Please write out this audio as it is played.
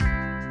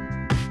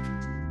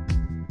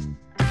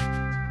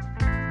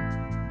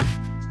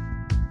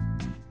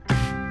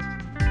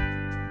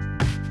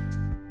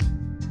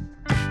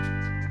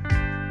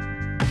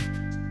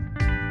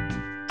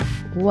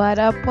What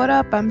up, what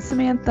up? I'm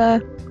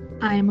Samantha.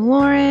 I'm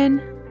Lauren.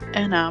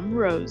 And I'm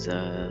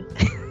Rosa.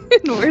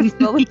 And we're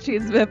still the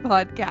Cheesemith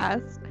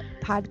podcast.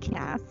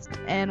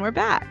 And we're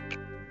back.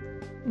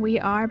 We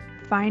are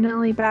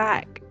finally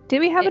back. Did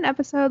we have an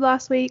episode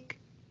last week?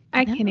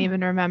 I can't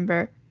even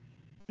remember.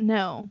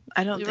 No,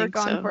 I don't we think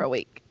were gone so. for a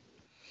week.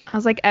 I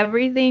was like,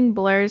 everything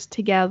blurs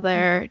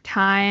together.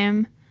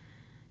 Time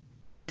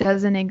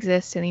doesn't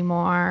exist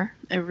anymore.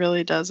 It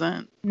really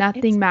doesn't.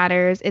 Nothing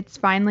matters. It's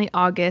finally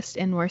August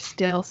and we're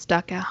still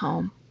stuck at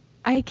home.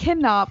 I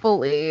cannot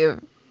believe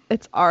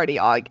it's already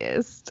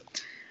August.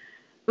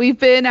 We've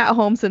been at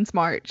home since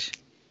March.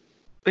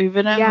 We've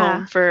been at Yeah.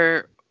 home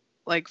for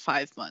like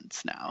 5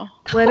 months now.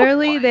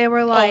 Literally, they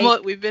were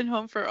like, We've been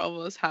home for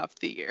almost half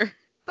the year.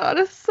 That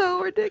is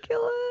so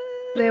ridiculous.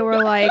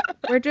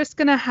 we're just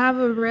going to have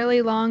a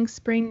really long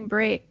spring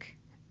break.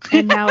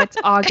 And now it's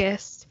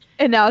August.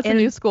 And now it's a And-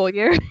 new school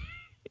year.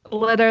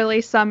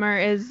 Literally, summer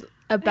is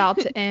about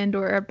to end.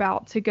 We're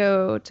about to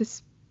go to,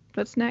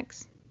 what's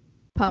next?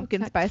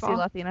 Pumpkin Next spicy fall.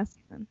 Latina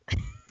season.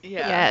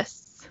 Yeah.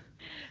 Yes.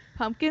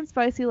 Pumpkin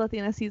spicy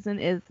Latina season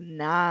is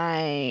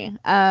nigh.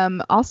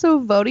 Also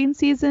voting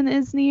season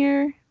is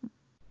near.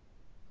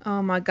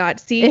 Oh my God.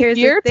 See, If here's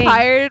you're the thing.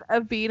 tired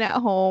of being at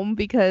home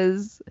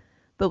because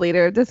the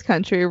leader of this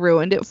country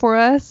ruined it for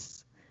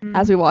us,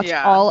 as we watch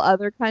Yeah. all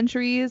other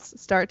countries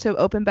start to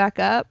open back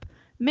up,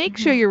 make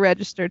sure Mhm. you're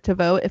registered to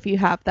vote if you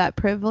have that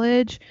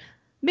privilege.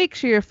 Make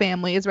sure your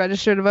family is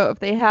registered to vote if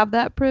they have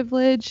that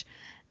privilege.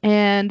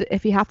 And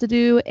if you have to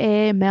do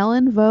a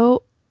mail-in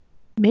vote,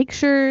 make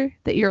sure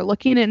that you're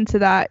looking into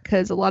that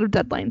because a lot of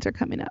deadlines are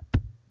coming up.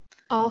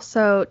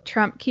 Also,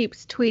 Trump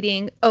keeps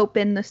tweeting,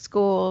 open the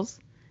schools.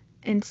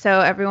 And so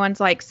everyone's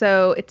like,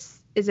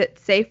 is it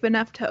safe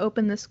enough to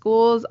open the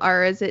schools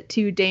or is it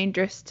too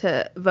dangerous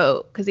to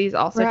vote? Because he's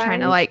also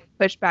trying to Right. like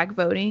push back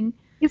voting.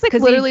 He's like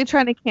 'Cause literally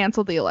trying to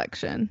cancel the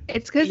election.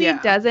 It's because Yeah.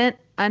 he doesn't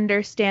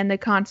understand the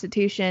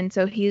Constitution.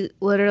 So he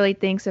literally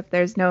thinks if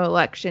there's no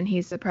election,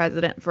 he's the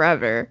president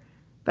forever.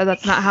 But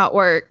that's not how it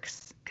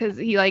works because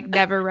he like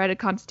never read a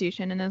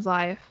Constitution in his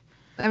life.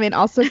 I mean,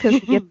 also because he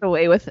gets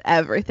away with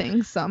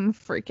everything some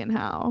freaking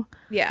how.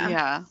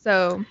 Yeah.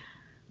 So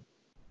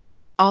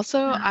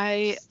Also,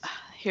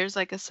 here's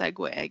like a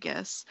segue, I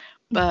guess.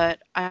 But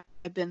I've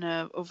been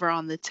over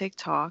on the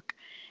TikTok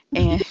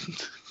and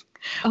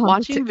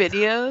watching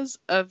videos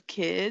of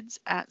kids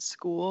at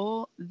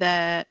school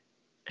that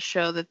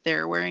show that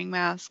they're wearing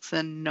masks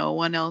and no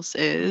one else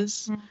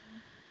is. Mhm.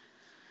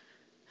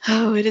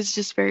 Oh, it is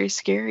just very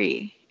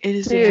scary. It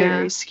is Yeah.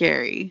 very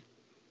scary.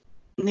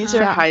 And these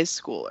are Yeah. high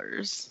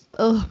schoolers.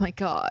 Oh my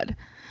God.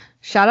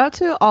 Shout out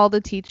to all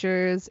the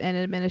teachers and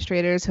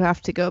administrators who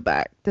have to go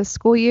back this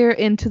school year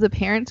and to the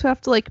parents who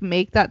have to like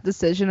make that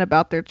decision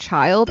about their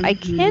child. I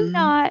Mhm.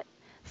 cannot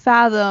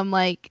fathom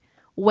like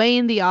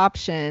weighing the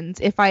options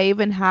if I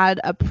even had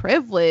a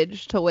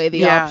privilege to weigh the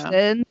Yeah.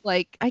 options.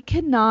 Like I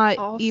cannot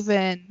Also-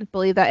 even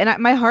believe that.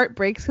 And my heart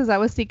breaks because I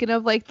was thinking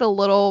of like the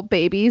little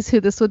babies who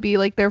this would be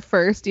like their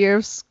first year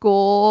of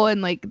school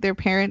and like their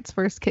parents'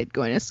 first kid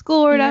going to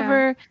school or Yeah.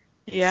 whatever.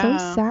 Yeah.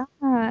 So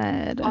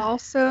sad.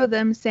 Also,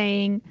 them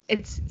saying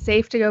it's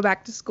safe to go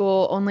back to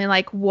school, only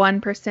like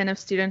 1% of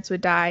students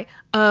would die.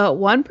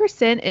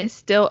 1% is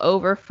still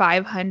over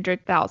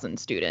 500,000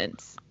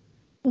 students.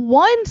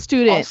 One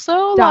student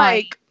Also,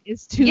 dying like,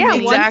 is too Yeah,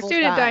 many. one Exactly.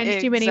 student dying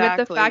is too many. But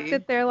the fact Exactly.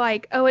 that they're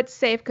like, oh, it's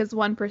safe because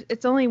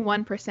it's only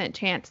 1%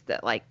 chance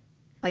that like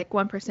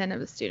 1% of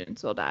the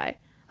students will die.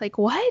 Like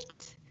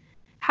what?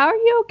 How are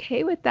you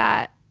okay with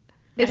that?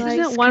 This I isn't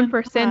just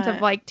 1% of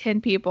cannot. like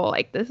 10 people.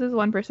 Like this is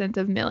 1%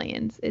 of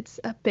millions. It's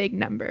a big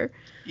number.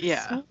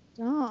 yeah. So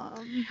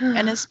dumb.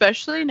 And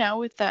especially now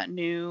with that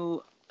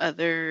new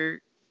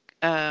other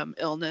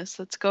illness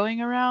that's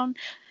going around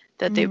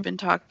that they've Mhm. been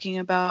talking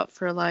about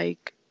for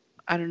like,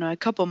 I don't know, a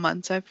couple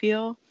months, I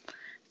feel.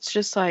 It's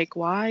just like,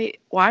 why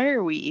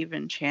are we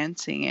even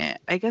chancing it?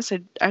 I guess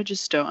I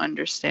just don't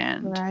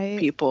understand Right.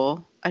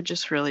 people. I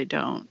just really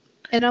don't.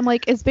 And I'm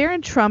like, is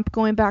Barron Trump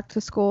going back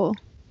to school?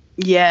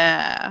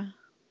 Yeah.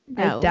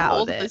 No. I doubt How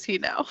old it. is he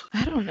now?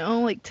 I don't know,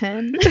 like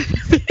 10.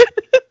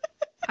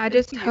 I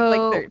just He's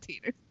hope like 13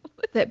 or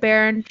that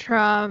Barron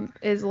Trump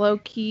is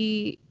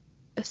low-key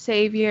a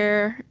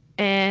savior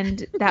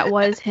and that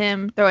was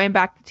him throwing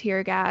back the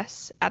tear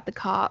gas at the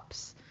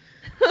cops.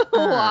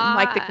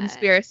 Like the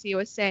conspiracy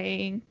was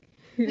saying.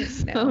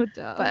 So No,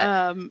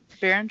 dumb. but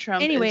Barron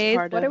Trump anyways, is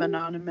part what of are we-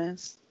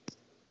 Anonymous.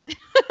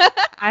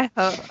 I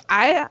hope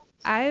I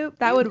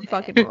that would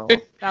fucking roll.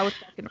 That would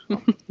fucking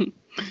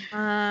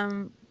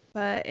roll.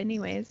 But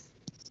anyways,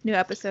 new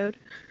episode.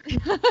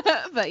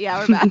 But yeah,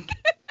 we're back.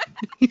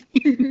 But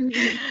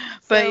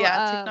So,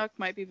 yeah, TikTok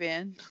might be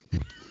banned.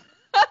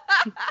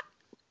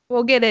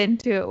 We'll get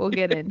into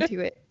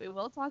it. We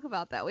will talk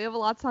about that. We have a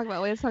lot to talk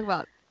about. We have to talk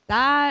about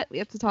that. We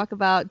have to talk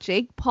about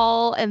Jake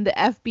Paul and the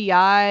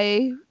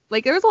FBI.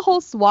 Like, there was a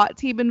whole SWAT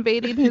team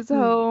invading his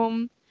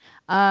home.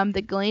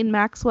 The Ghislaine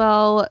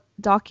Maxwell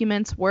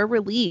documents were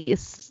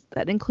released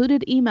that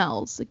included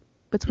emails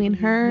between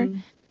her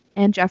Mhm.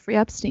 and Jeffrey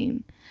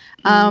Epstein.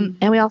 Mhm.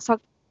 And we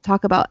also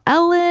talk about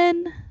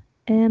Ellen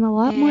and a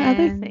lot more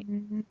other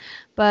things.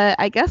 But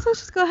I guess let's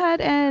just go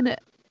ahead and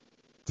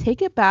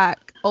take it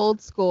back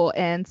old school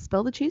and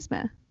spill the cheese,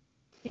 man.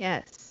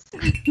 Yes.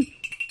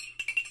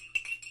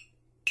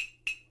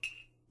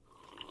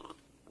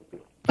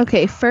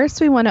 Okay,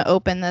 first we want to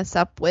open this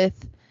up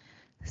with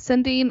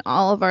sending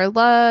all of our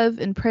love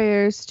and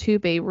prayers to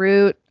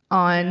Beirut.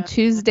 On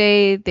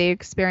Tuesday, they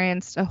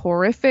experienced a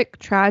horrific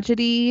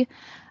tragedy.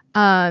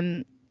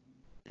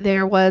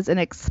 There was an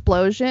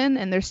explosion,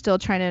 and they're still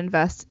trying to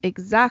invest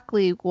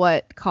exactly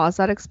what caused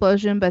that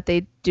explosion, but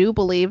they do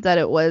believe that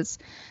it was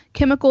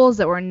chemicals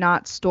that were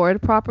not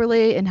stored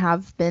properly and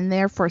have been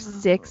there for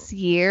 6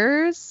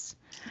 years.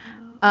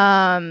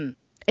 And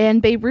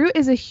Beirut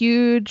is a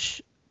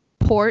huge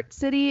port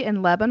city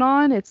in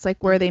Lebanon. It's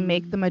like where they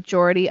make the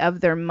majority of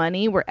their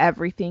money, where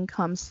everything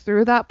comes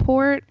through that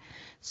port.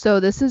 So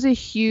this is a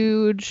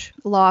huge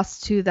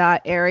loss to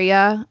that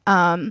area.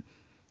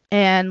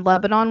 And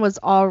Lebanon was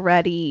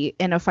already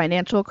in a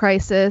financial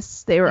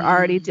crisis. They were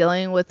already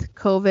dealing with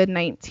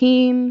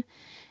COVID-19,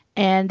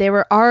 and they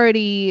were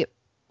already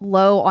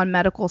low on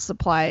medical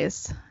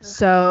supplies.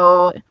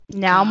 So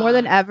now more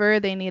than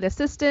ever, they need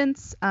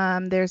assistance.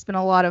 There's been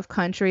a lot of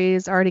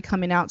countries already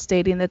coming out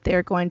stating that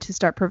they're going to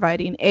start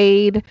providing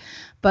aid.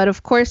 But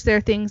of course, there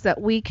are things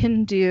that we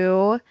can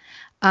do.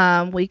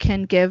 We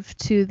can give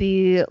to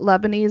the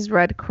Lebanese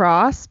Red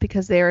Cross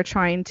because they are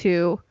trying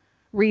to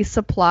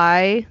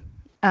resupply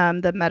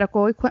the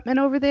medical equipment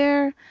over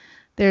there.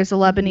 There's a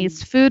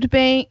Lebanese food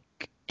bank,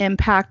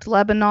 Impact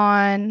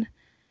Lebanon,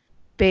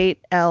 Beit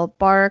El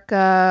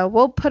Barka.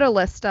 We'll put a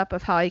list up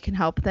of how you can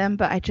help them,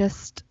 but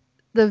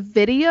the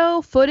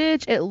video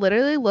footage, it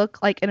literally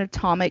looked like an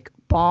atomic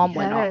bomb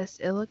went off. Yes,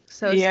 it looked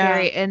so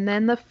scary. And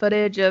then the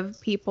footage of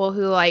people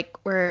who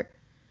were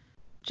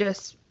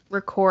just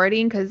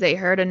recording because they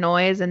heard a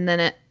noise, and then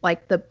it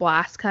the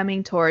blast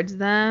coming towards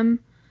them,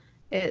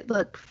 it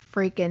looked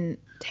freaking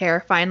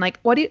terrifying.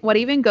 What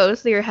even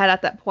goes through your head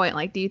at that point?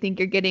 Do you think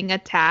you're getting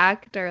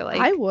attacked, or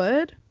I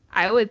would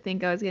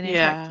think I was getting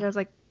attacked. I was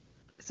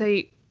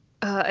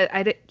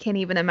I can't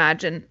even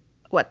imagine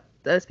what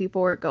those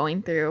people were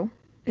going through.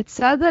 It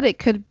said that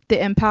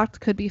the impact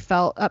could be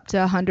felt up to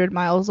 100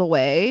 miles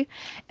away,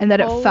 and that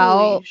it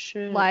felt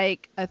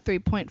like a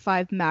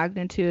 3.5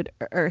 magnitude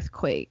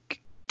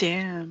earthquake.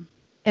 Damn.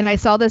 And I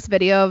saw this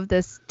video of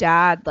this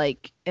dad,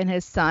 and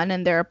his son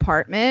in their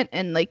apartment,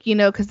 and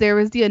because there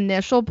was the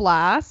initial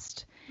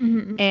blast,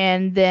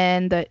 and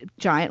then the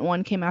giant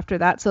one came after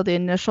that. So the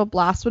initial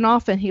blast went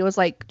off, and he was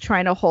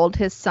trying to hold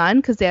his son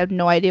because they have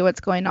no idea what's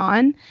going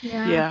on.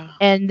 Yeah.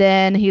 And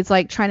then he's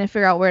trying to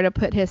figure out where to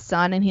put his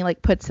son, and he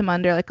puts him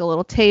under a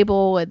little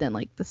table, and then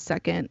the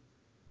second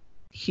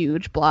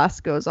huge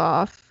blast goes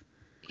off.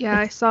 Yeah,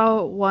 I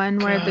saw one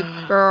where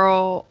the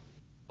girl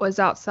was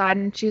outside,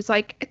 and she's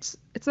like, it's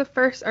the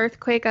first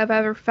earthquake I've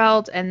ever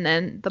felt, and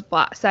then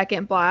the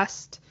second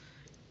blast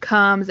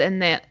comes,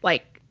 and that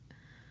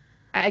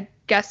I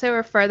guess they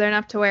were further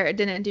enough to where it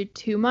didn't do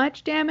too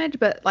much damage,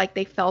 but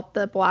they felt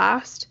the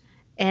blast,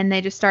 and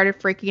they just started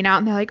freaking out,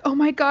 and they're like, oh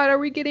my god, are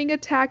we getting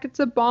attacked? It's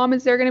a bomb.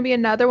 Is there gonna be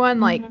another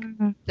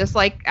one? Just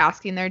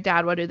asking their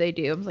dad, what do they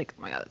do? I was like,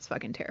 oh my god, that's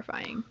fucking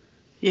terrifying.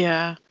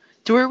 Yeah.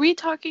 Were we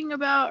talking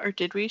about, or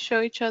did we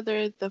show each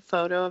other the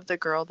photo of the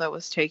girl that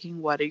was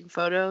taking wedding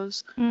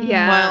photos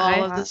while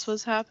all of this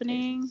was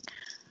happening?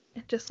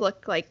 It just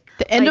looked like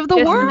the end of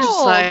the world.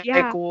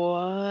 Just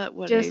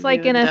what? Just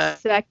in a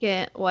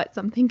second, what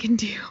something can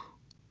do.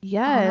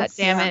 Yes.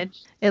 That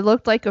damage. It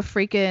looked like a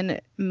freaking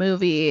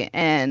movie,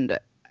 and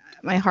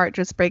my heart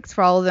just breaks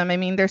for all of them. I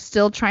mean, they're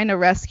still trying to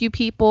rescue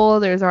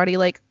people. There's already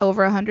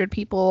over 100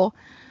 people.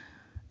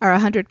 Or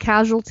 100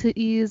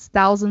 casualties,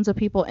 thousands of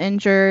people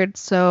injured,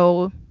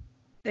 so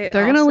they're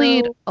going to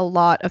need a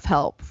lot of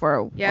help for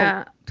a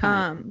long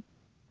time.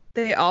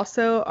 They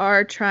also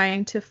are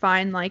trying to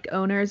find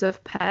owners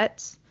of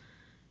pets,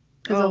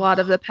 because a lot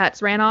of the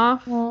pets ran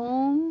off.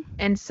 Aww.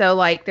 And so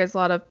there's a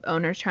lot of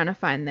owners trying to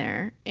find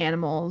their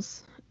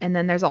animals. And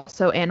then there's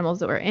also animals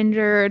that were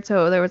injured.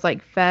 So there was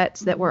vets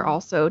that were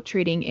also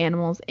treating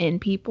animals in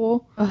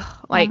people.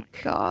 Oh my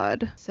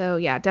god. So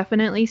yeah,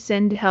 definitely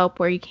send help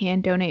where you can,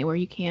 donate where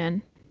you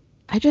can.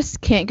 I just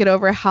can't get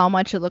over how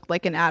much it looked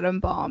like an atom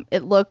bomb.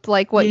 It looked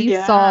like what you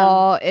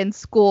saw in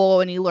school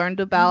when you learned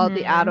about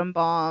the atom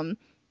bomb,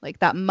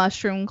 that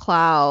mushroom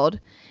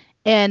cloud.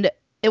 And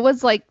it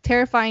was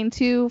terrifying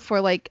too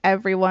for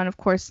everyone, of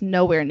course,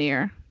 nowhere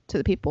near to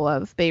the people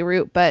of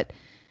Beirut, but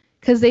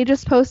because they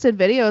just posted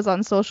videos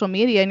on social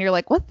media, and you're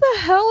like, what the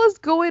hell is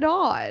going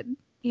on?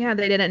 Yeah,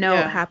 they didn't know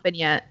what happened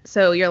yet.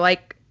 So you're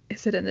like,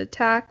 is it an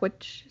attack?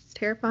 Which is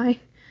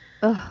terrifying.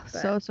 Ugh,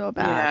 so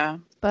bad. Yeah.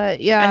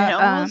 But yeah. And it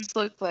almost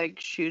looked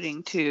like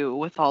shooting too,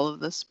 with all of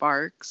the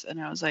sparks.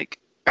 And I was like,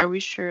 are we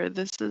sure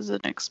this is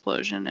an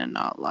explosion and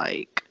not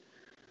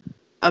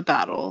a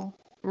battle?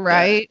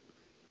 Right?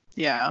 But,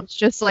 yeah. It's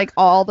just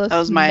all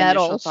the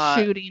metal thought.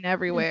 Shooting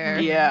everywhere.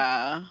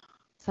 Yeah.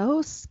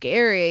 So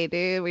scary,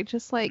 dude. We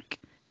just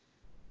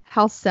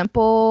how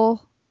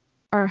simple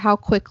or how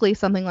quickly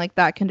something like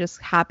that can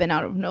just happen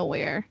out of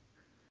nowhere.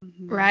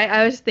 Right?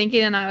 I was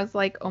thinking and I was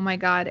like, oh my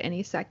God,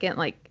 any second,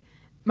 like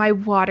my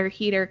water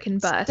heater can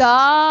bust.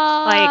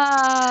 Stop.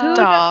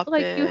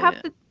 Like you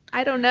have to,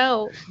 I don't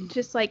know,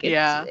 just like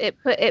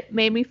it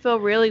made me feel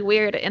really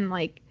weird, and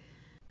like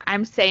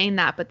I'm saying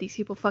that, but these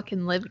people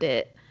fucking lived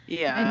it.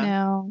 Yeah. I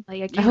know.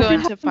 Like you go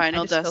into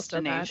Final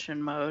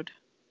Destination mode.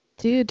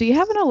 Dude, do you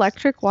have an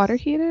electric water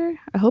heater?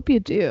 I hope you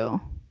do.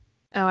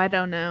 Oh, I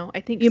don't know. I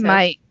think you so.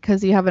 might,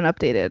 because you have an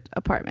updated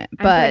apartment.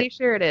 But I'm pretty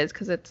sure it is,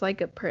 because it's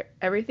like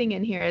everything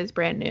in here is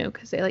brand new,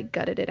 because they like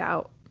gutted it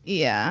out.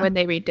 Yeah. When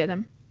they redid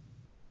them.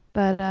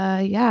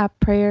 But yeah,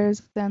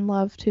 prayers and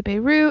love to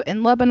Beirut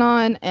and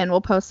Lebanon, and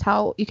we'll post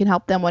how you can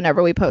help them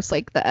whenever we post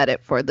like the edit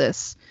for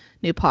this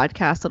new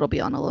podcast. It'll be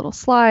on a little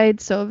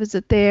slide, so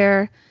visit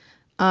there.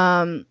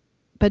 But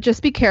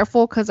just be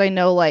careful, because I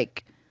know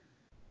like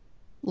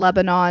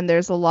Lebanon,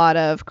 there's a lot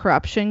of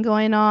corruption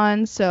going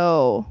on,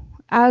 so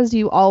as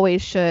you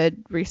always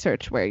should,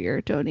 research where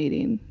you're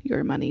donating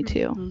your money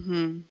to.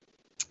 Mm-hmm.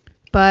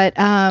 But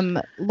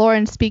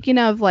Lauren, speaking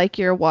of like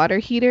your water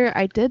heater,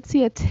 I did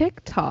see a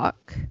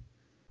TikTok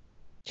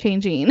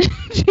changing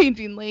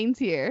lanes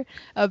here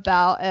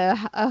about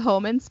a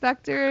home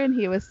inspector, and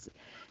he was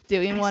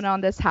doing one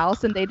on this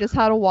house, and they just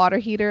had a water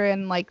heater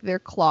in like their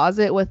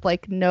closet with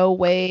like no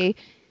way.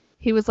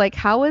 He was like,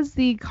 how is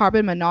the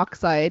carbon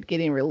monoxide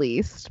getting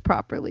released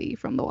properly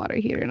from the water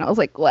heater? And I was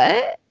like,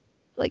 what?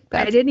 Like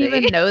that? I didn't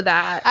even know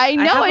that. I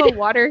know. I have a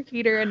water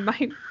heater in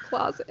my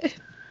closet.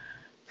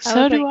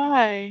 So do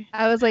I.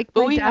 I was like,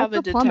 but we dad's have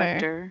a plumber.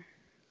 Detector,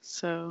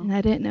 so. And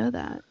I didn't know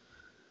that.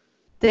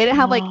 They didn't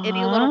have like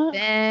any little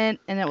vent,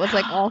 and it was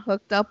like all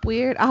hooked up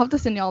weird. I'll have to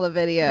send y'all the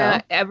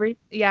video.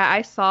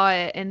 I saw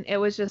it, and it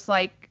was just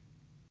like,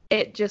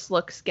 it just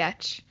looked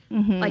sketch.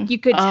 Mm-hmm. Like you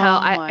could tell.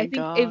 I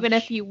think even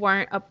if you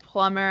weren't a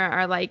plumber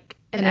or like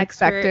an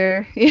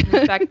expert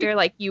inspector,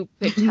 like you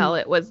could tell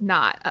it was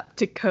not up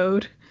to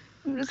code.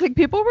 I'm just like,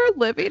 people were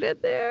living in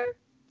there.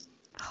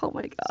 Oh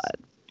my God.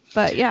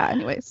 But yeah,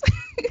 anyways.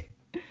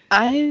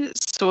 I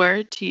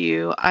swear to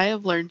you, I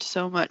have learned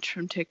so much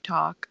from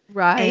TikTok.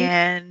 Right.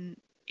 And,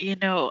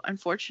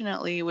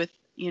 unfortunately with,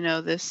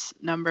 this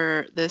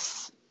number,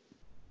 that's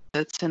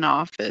in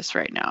office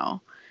right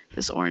now,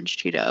 this Orange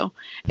Cheeto,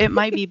 it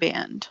might be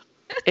banned.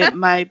 It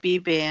might be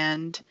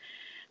banned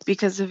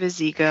because of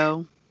his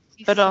ego,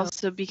 but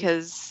also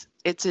because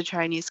it's a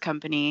Chinese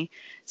company.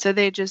 So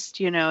they just,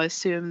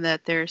 assume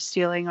that they're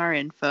stealing our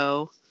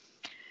info.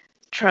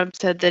 Trump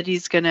said that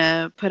he's going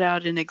to put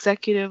out an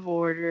executive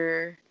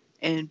order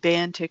and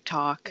ban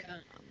TikTok. Yeah.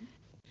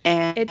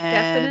 And it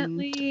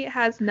definitely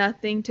has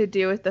nothing to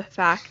do with the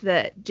fact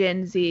that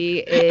Gen Z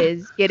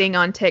is getting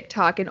on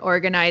TikTok and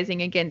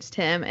organizing against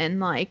him and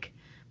like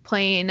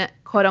playing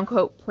quote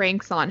unquote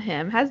pranks on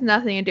him. Has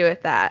nothing to do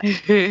with that.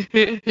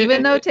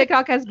 Even though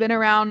TikTok has been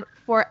around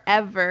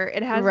forever,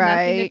 it has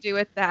nothing to do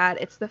with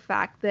that. It's the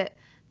fact that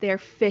they're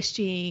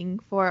fishing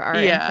for our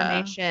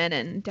information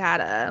and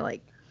data.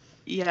 Like,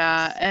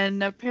 yeah,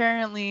 and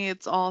apparently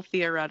it's all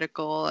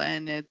theoretical,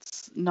 and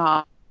it's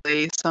not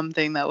really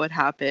something that would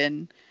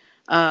happen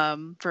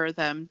for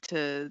them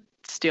to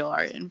steal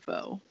our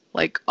info.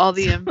 Like, all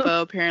the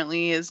info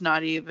apparently is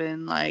not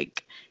even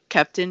like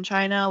kept in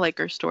China, like,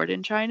 or stored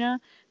in China.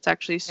 It's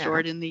actually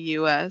stored in the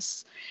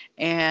US.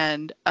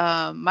 And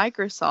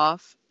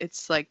Microsoft,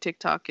 it's like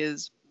TikTok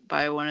is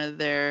by one of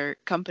their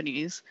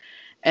companies,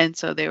 and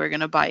so they were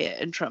gonna buy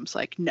it, and Trump's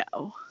like,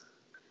 no.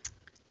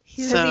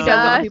 He doesn't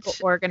want people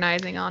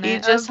organizing on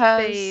it. He just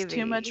has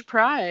too much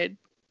pride.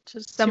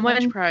 Too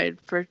much pride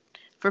for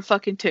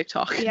fucking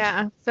TikTok.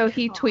 Yeah. So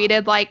he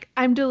tweeted like,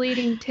 I'm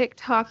deleting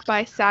TikTok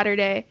by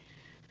Saturday.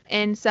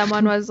 And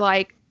someone was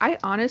like, I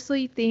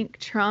honestly think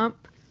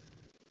Trump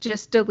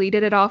just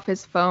deleted it off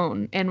his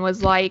phone and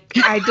was like,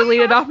 I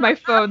deleted off my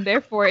phone,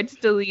 therefore it's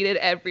deleted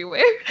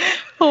everywhere.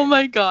 Oh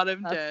my God,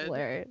 I'm That's dead.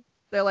 Hilarious.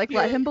 They're like,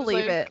 let him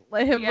believe it.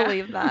 Let him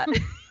believe that.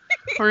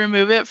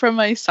 Remove it from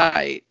my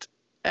site.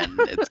 And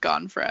it's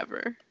gone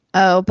forever.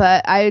 Oh,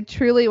 but I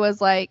truly was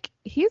like,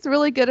 he's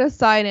really going to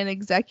sign an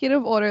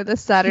executive order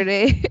this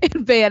Saturday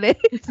and ban it.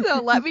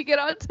 So let me get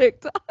on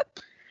TikTok.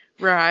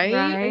 Right?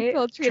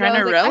 Trying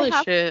to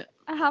relish it.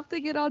 I have to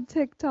get on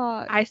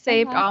TikTok. I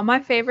saved all my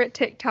favorite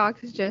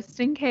TikToks just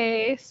in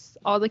case.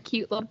 All the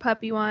cute little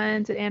puppy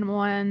ones and animal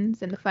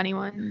ones and the funny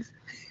ones.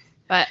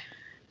 But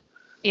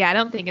yeah, I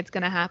don't think it's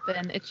going to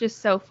happen. It's just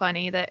so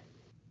funny that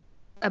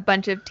a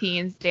bunch of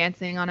teens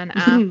dancing on an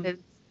app is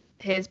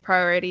his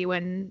priority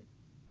when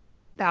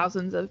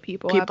thousands of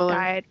people have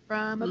died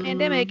from a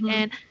pandemic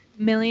and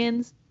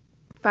millions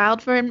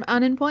filed for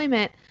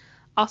unemployment.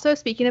 Also,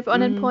 speaking of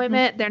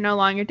unemployment, they're no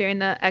longer doing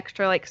the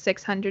extra like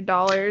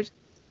 $600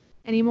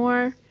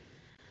 anymore.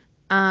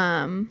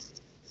 So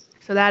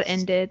that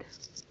ended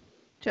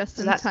just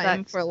in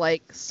time for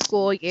like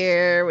school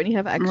year when you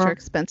have extra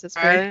expenses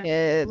for your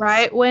kids.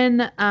 Right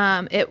when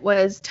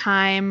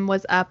time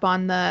was up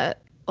on the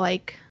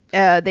like.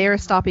 They were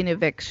stopping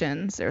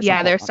evictions.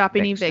 They're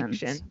stopping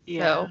evictions. Yeah.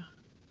 So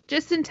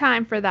just in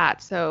time for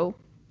that. So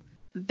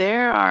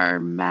there are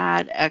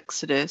mad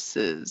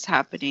exoduses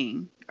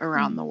happening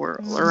around the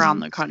world, around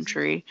the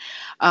country.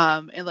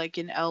 And like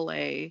in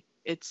LA,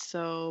 it's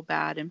so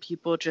bad, and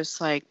people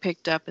just like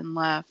picked up and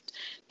left,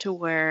 to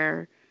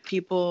where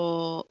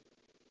people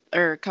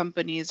or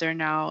companies are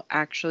now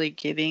actually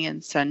giving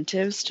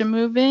incentives to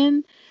move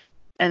in,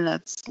 and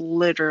that's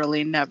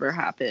literally never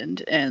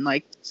happened in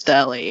like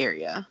the LA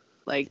area,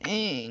 like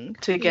Dang.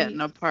 to get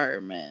an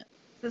apartment.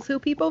 This is who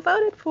people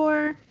voted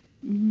for.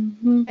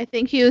 Mm-hmm. I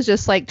think he was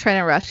just like trying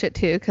to rush it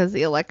too, because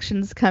the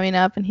election's coming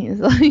up, and he's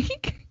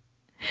like,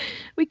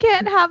 we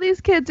can't have these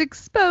kids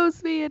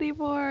expose me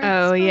anymore.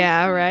 Oh,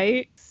 yeah,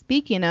 right?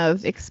 Speaking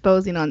of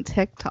exposing on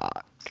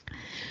TikTok,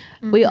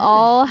 we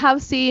all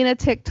have seen a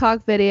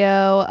TikTok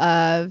video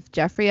of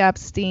Jeffrey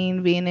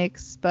Epstein being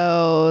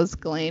exposed,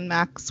 Ghislaine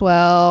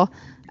Maxwell,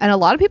 and a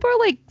lot of people are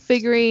like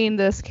figuring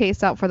this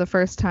case out for the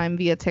first time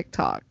via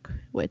TikTok,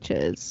 which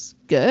is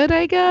good,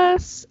 I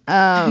guess.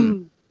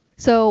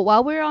 So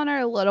while we're on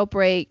our little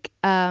break,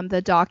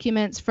 the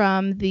documents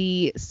from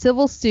the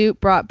civil suit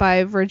brought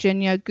by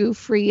Virginia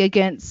Giuffre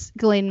against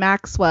Ghislaine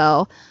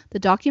Maxwell, the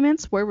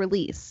documents were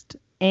released,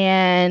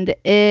 and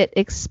it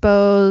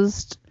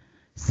exposed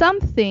some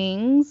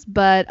things,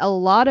 but a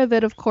lot of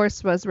it, of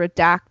course, was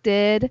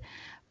redacted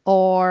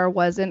or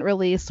wasn't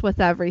released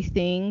with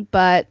everything.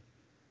 But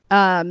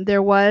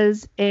there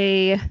was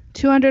a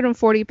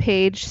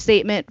 240-page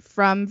statement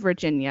from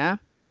Virginia,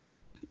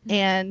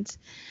 and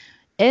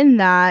in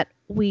that,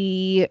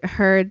 we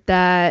learned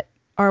that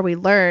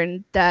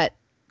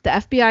the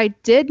FBI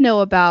did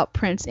know about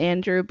Prince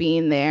Andrew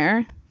being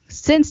there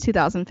since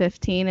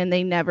 2015, and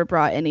they never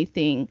brought any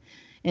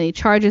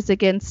charges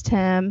against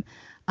him.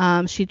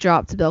 She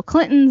dropped Bill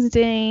Clinton's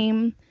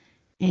name,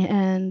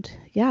 and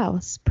yeah, it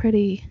was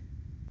pretty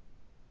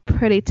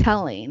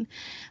telling.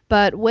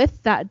 But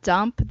with that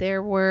dump,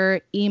 there were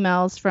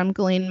emails from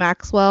Ghislaine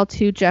Maxwell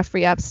to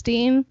Jeffrey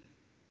Epstein,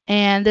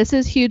 and this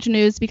is huge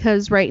news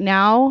because right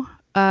now,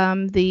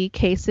 the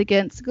case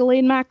against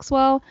Ghislaine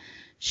Maxwell,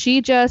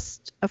 she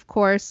just, of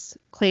course,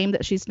 claimed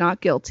that she's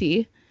not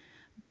guilty.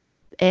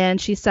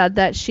 And she said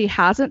that she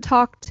hasn't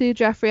talked to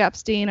Jeffrey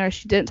Epstein, or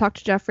she didn't talk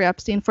to Jeffrey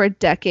Epstein for a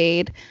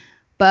decade.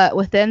 But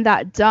within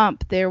that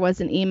dump, there was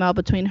an email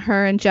between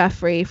her and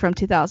Jeffrey from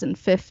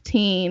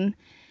 2015.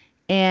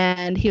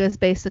 And he was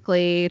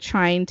basically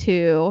trying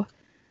to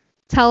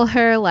tell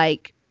her,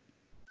 like,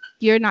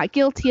 you're not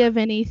guilty of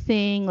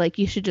anything. Like,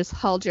 you should just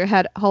hold your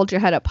head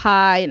up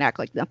high and act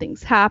like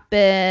nothing's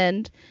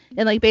happened.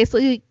 And like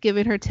basically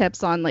giving her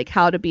tips on like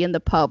how to be in the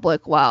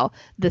public while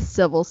the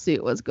civil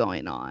suit was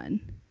going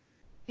on.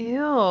 Ew.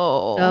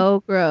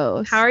 So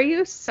gross. How are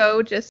you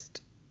so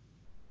just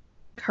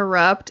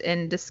corrupt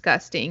and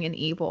disgusting and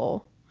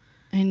evil?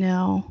 I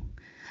know.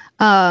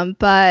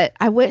 But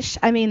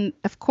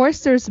of course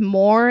there's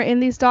more in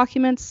these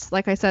documents.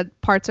 Like I said,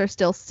 parts are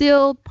still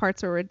sealed,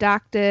 parts are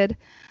redacted.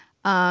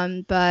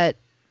 But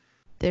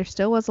there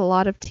still was a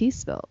lot of tea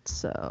spilled,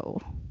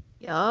 so.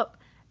 Yup.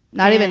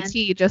 Not even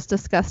tea, just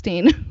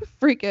disgusting,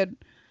 freaking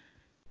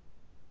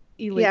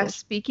illegal. Yeah,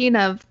 speaking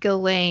of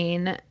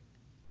Ghislaine,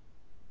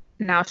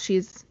 now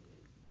she's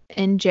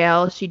in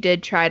jail. She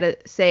did try to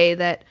say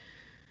that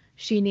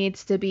she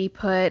needs to be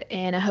put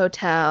in a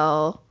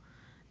hotel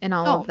and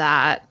all of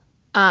that.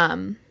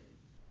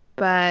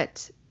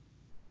 But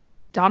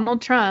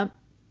Donald Trump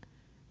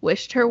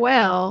wished her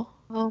well.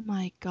 Oh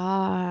my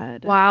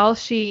God. While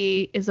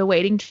she is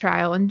awaiting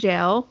trial in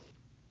jail.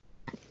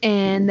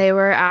 And they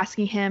were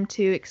asking him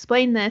to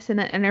explain this in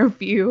an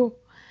interview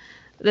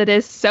that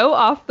is so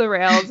off the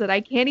rails that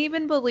I can't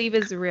even believe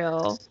is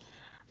real.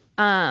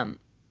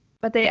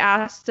 But they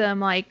asked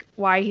him, like,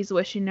 why he's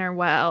wishing her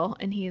well.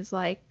 And he's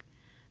like,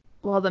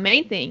 well, the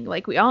main thing,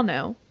 like we all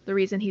know, the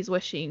reason he's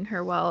wishing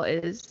her well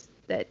is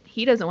that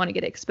he doesn't want to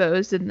get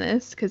exposed in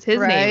this because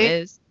his name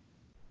is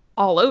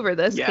all over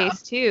this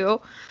case too.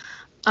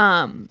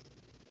 But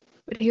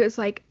he was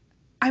like,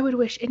 I would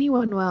wish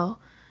anyone well.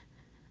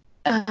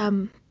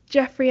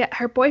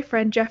 Her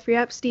boyfriend, Jeffrey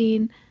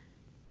Epstein,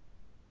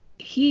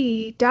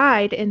 he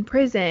died in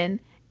prison,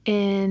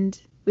 and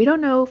we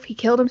don't know if he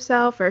killed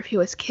himself or if he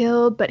was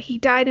killed, but he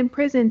died in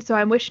prison, so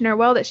I'm wishing her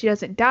well that she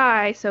doesn't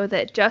die so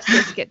that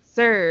justice gets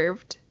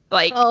served.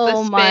 Like,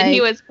 the spin he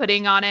was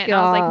putting on it. God. And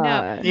I was like,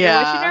 no, you're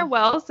wishing her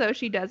well so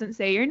she doesn't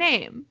say your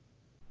name.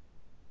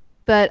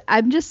 But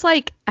I'm just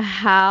like,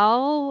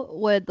 how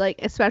would, like,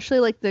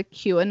 especially like the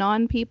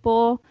QAnon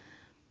people,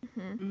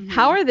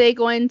 how are they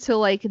going to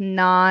like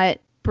not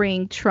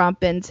bring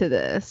Trump into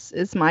this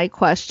is my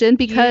question,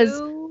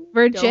 because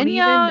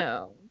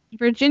Virginia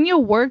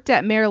worked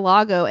at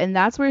Mar-a-Lago, and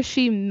that's where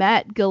she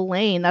met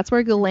Ghislaine. That's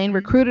where Ghislaine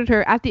recruited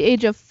her at the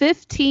age of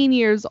 15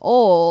 years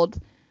old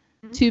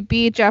to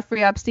be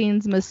Jeffrey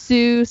Epstein's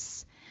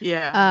masseuse.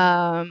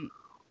 Yeah.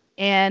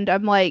 And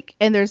I'm like,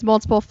 and there's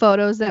multiple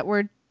photos that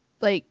were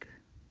like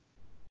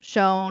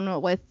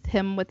shown with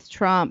him with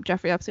Trump,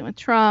 Jeffrey Epstein with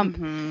Trump,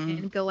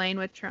 and Ghislaine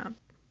with Trump.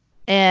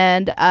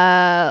 And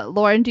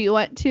Lauren, do you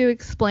want to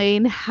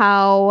explain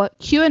how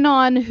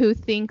QAnon, who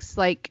thinks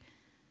like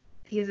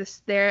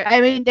they're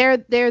I mean, they're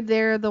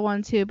the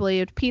ones who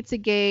believed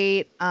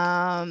Pizzagate.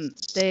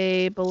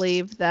 They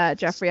believed that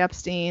Jeffrey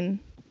Epstein,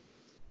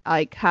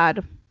 like,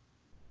 had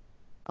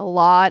a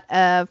lot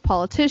of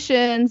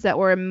politicians that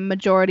were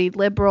majority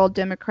liberal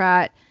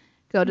Democrat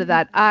go to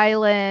that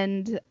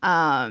island.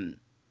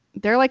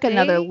 They're like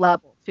another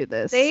level to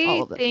this.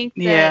 They think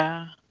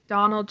that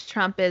Donald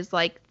Trump is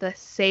like the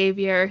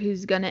savior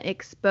who's gonna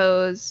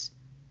expose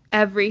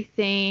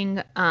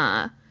everything.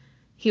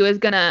 He was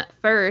gonna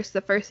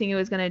the first thing he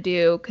was gonna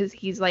do, because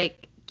he's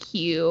like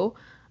Q,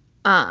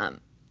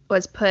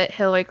 was put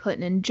Hillary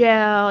Clinton in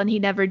jail, and he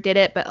never did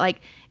it. But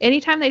like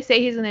anytime they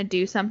say he's gonna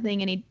do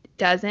something and he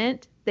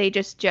doesn't, they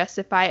just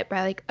justify it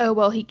by like, oh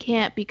well, he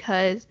can't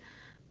because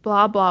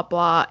blah blah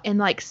blah, and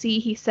like, see,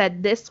 he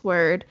said this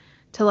word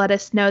to let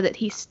us know that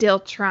he's still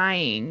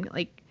trying.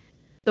 Like,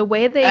 the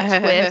way they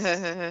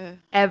twist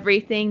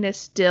everything to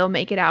still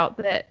make it out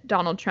that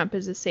Donald Trump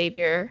is a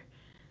savior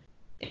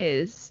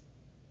is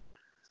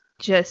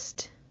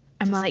just,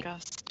 I'm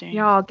disgusting. Like,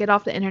 y'all get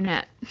off the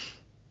internet.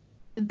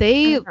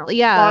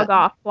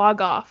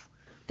 Log off.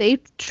 They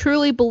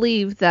truly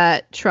believe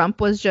that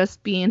Trump was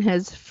just being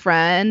his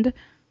friend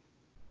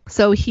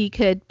so he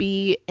could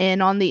be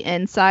in on the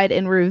inside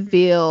and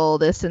reveal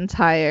this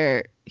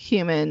entire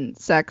human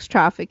sex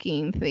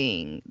trafficking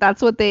thing.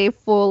 That's what they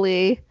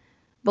fully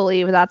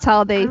believe. That's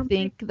how they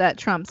think that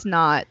Trump's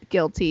not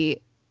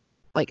guilty,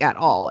 like, at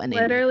all. And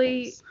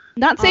literally,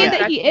 not saying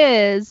that he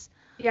is.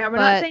 Yeah, we're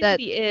not saying that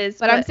he is.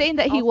 But I'm saying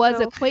that he was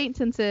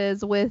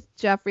acquaintances with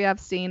Jeffrey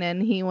Epstein,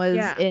 and he was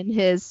in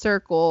his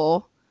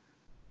circle.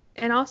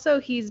 And also,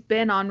 he's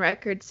been on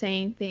record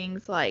saying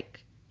things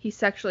like he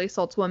sexually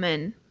assaults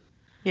women.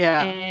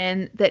 Yeah.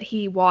 And that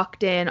he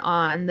walked in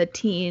on the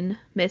teen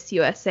Miss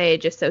USA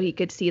just so he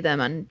could see them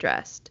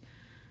undressed.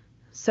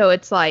 So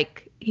it's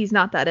like, he's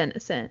not that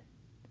innocent.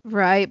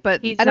 Right,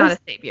 but he's not a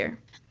savior.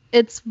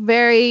 It's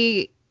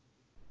very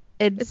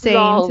insane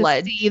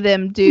to see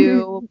them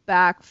do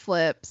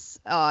backflips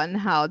on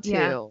how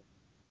to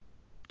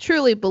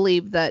truly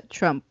believe that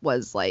Trump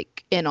was,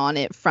 like, in on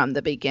it from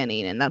the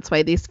beginning. And that's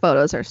why these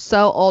photos are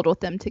so old with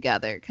them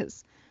together,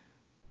 because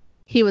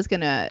he was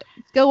going to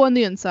go on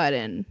the inside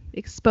and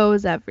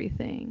expose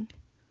everything.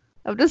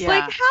 I'm just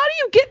like, how do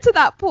you get to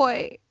that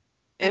point?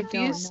 If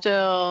you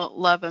still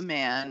love a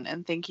man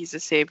and think he's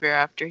a savior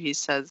after he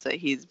says that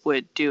he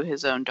would do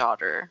his own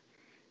daughter,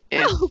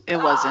 if it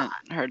wasn't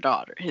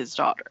his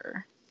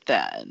daughter,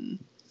 then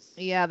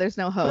there's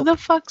no hope. Who the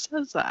fuck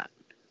says that?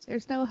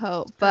 There's no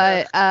hope.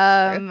 But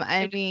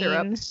I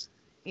mean,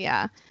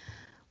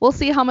 we'll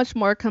see how much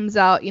more comes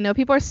out. You know,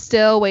 people are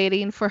still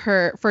waiting for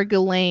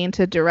Ghislaine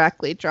to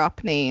directly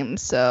drop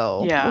names.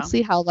 So we'll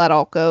see how that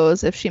all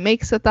goes, if she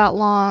makes it that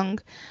long.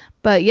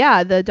 But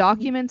yeah, the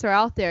documents are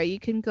out there. You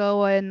can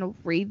go and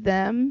read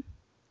them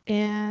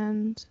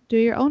and do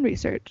your own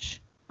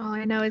research. All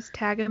I know is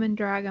tag them and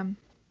drag them.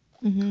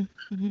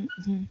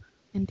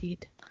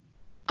 Indeed.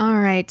 All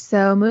right,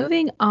 so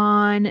moving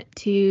on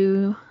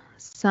to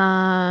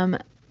some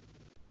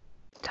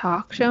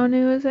talk show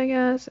news, I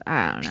guess.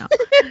 I don't know.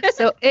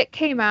 So it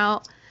came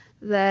out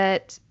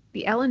that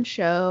the Ellen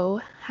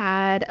Show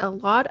had a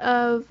lot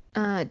of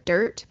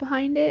dirt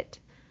behind it,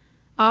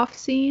 off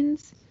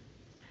scenes.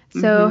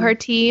 So her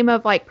team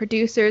of, like,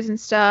 producers and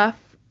stuff,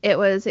 it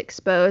was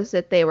exposed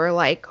that they were,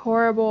 like,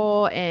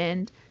 horrible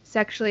and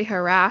sexually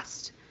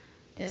harassed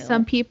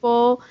some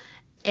people,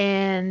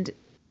 and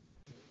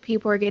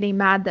people were getting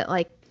mad that,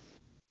 like,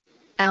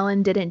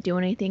 Ellen didn't do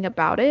anything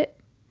about it.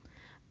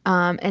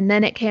 And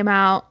then it came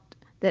out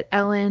that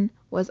Ellen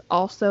was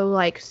also,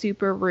 like,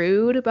 super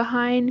rude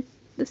behind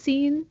the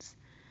scenes.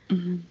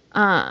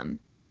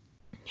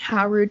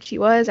 How rude she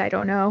was, I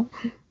don't know.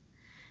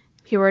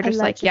 People were just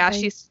like,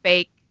 she's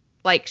fake.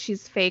 Like,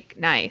 she's fake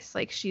nice.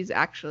 Like, she's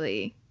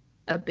actually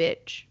a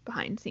bitch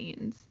behind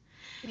scenes.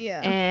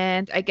 Yeah.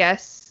 And I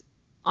guess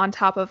on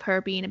top of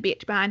her being a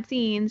bitch behind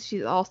scenes,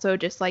 she's also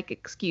just, like,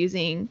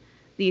 excusing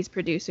these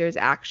producers'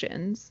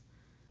 actions.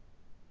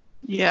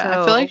 Yeah,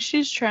 I feel like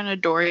she's trying to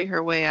Dory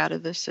her way out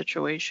of this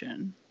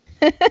situation.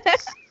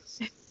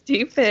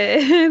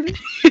 Stupid.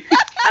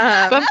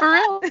 But for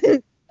real,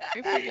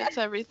 she forgets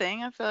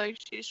everything. I feel like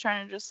she's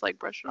trying to just, like,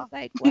 brush it off.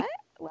 Like, what?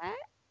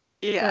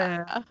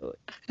 Yeah.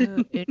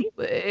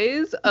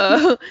 Anyways,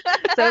 so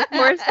of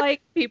course,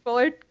 like, people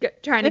are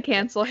trying to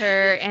cancel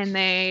her, and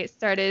they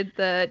started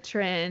the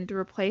trend to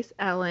replace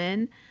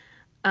Ellen.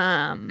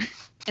 And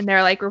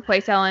they're like,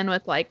 replace Ellen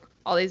with, like,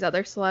 all these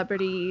other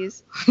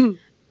celebrities.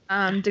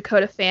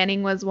 Dakota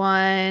Fanning was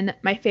one.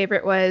 My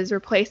favorite was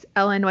replace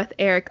Ellen with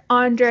Eric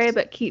Andre,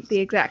 but keep the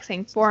exact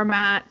same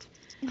format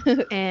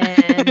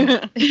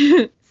and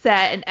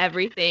set and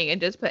everything, and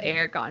just put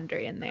Eric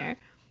Andre in there,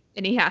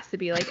 and he has to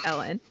be like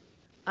Ellen.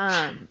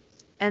 And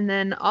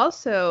then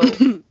also,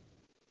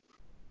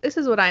 this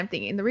is what I'm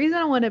thinking. The reason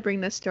I want to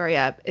bring this story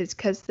up is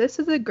because this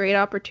is a great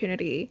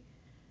opportunity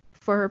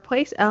for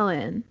Replace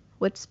Ellen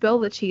with Spill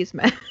the Cheese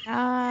Man.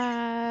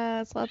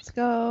 Yes, let's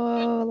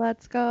go.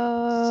 Let's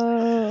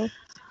go.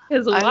 I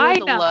would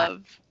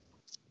love.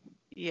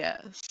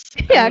 Yes.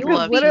 Yeah, I'd 'cause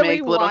love to literally,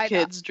 make little why not?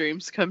 kids'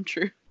 dreams come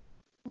true.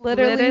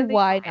 Literally,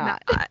 why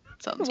not?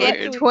 Sounds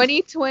Literally. weird.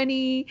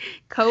 2020,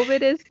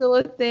 COVID is still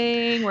a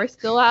thing. We're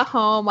still at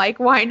home. Like,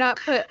 why not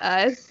put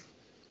us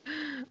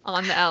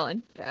on the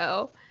Ellen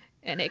Show?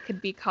 And it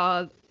could be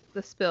called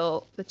the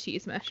Spill the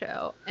Cheesemah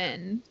Show.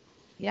 And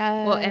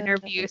Yeah. we'll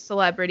interview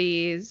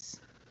celebrities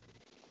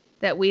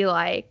that we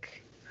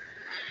like.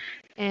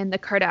 And the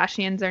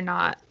Kardashians are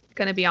not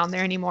going to be on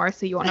there anymore,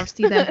 so you won't have to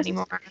see them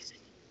anymore.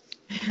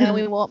 And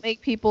we won't make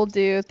people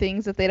do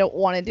things that they don't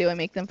want to do and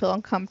make them feel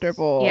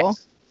uncomfortable. Yeah.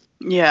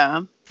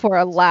 Yeah. For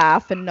a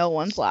laugh, and no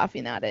one's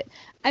laughing at it.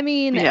 I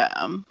mean, Yeah.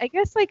 I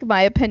guess like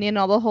my opinion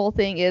on the whole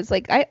thing is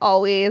like I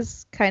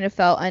always kind of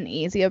felt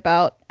uneasy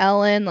about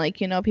Ellen. Like,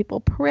 you know, people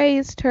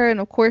praised her, and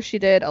of course she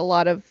did a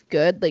lot of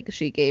good. Like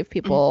she gave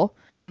people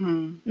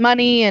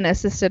money and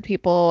assisted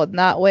people in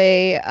that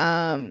way.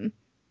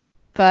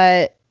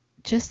 But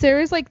just there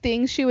was like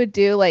things she would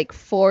do like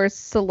force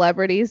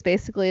celebrities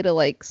basically to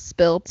like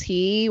spill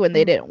tea when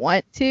they didn't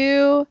want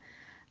to.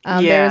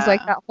 There was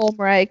like that whole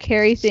Mariah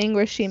Carey thing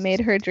where she made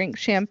her drink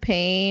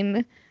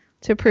champagne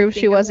to prove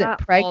she wasn't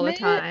pregnant. All the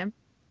time.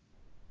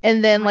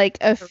 And then like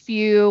a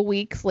few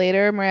weeks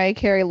later, Mariah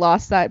Carey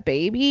lost that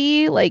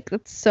baby. Like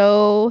that's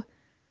so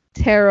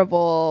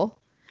terrible.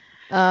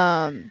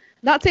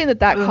 Not saying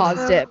that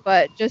caused it,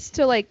 but just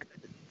to like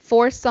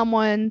force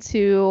someone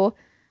to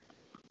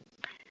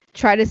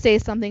try to say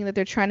something that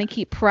they're trying to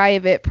keep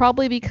private,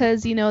 probably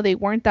because, you know, they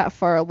weren't that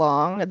far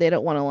along and they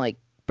don't want to like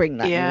bring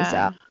that news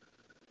out.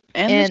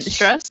 And the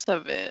stress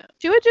of it.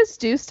 She would just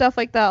do stuff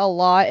like that a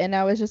lot, and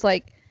I was just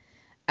like,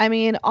 I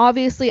mean,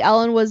 obviously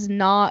Ellen was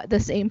not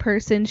the same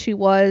person she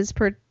was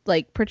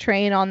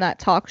portraying on that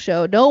talk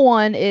show. No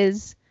one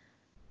is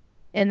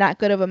in that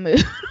good of a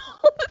mood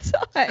all the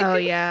time. Oh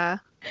yeah.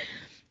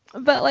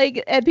 But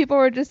like, and people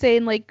were just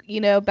saying like, you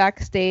know,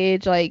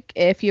 backstage, like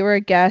if you were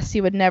a guest,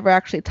 you would never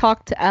actually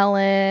talk to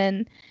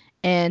Ellen,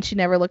 and she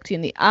never looked you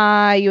in the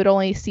eye. You would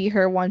only see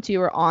her once you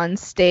were on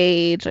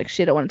stage. Like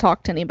she didn't want to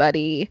talk to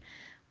anybody.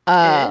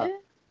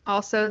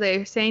 Also,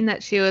 they're saying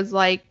that she was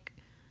like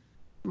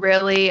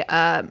really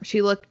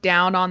she looked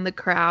down on the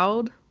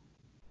crowd,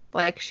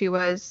 like she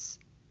was,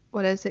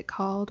 what is it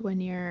called when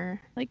you're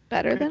like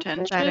better than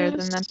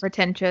them,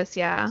 pretentious.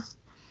 Yeah.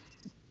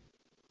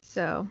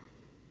 So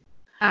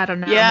I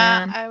don't know.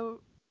 Yeah, man.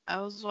 I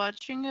was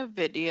watching a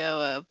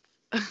video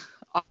of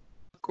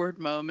awkward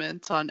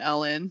moments on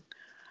Ellen,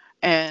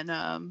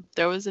 and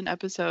there was an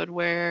episode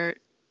where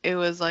it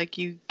was like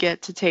you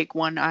get to take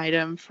one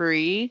item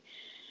free.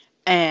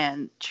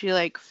 And she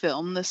like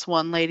filmed this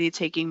one lady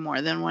taking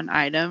more than one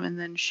item and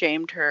then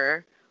shamed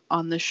her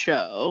on the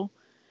show.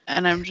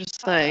 And I'm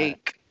just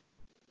like,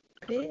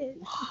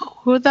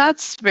 well,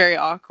 that's very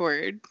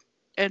awkward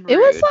and rude. It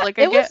was like,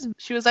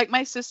 she was like,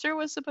 my sister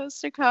was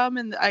supposed to come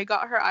and I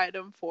got her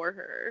item for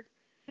her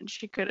and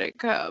she couldn't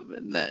come.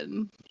 And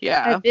then,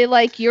 yeah. I'd be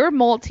like, you're a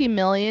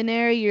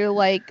multi-millionaire. You're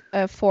like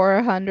you have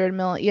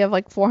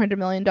like $400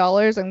 million.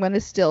 I'm going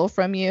to steal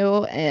from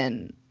you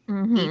and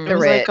eat the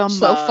rich. Like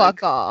so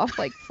fuck off.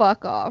 Like,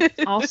 fuck off.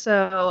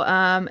 Also,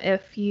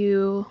 if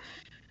you...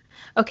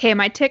 Okay,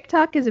 my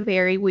TikTok is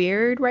very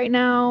weird right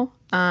now.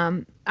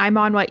 I'm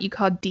on what you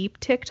call deep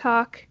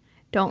TikTok.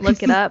 Don't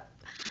look it up.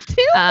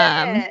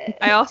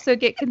 I also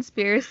get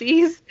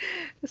conspiracies.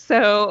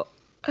 So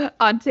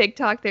on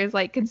TikTok, there's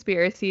like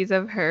conspiracies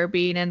of her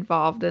being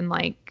involved in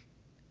like...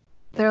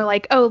 They're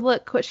like, oh,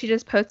 look what she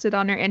just posted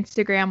on her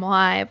Instagram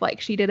Live. Like,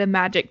 she did a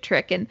magic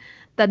trick and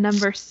the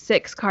number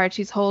 6 card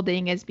she's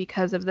holding is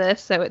because of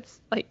this. So it's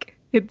like,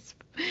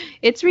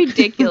 it's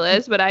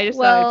ridiculous, but I just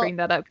thought I'd bring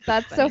that up.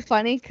 That's so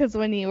funny because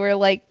when you were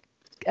like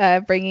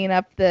bringing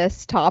up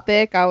this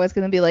topic, I was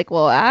going to be like,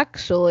 well,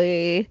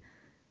 actually,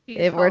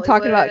 if we're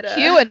talking about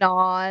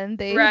QAnon,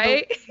 they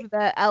believe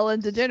that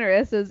Ellen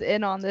DeGeneres is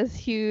in on this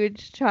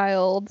huge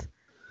child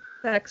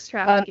sex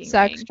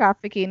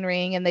trafficking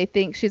ring, and they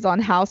think she's on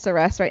house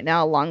arrest right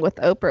now along with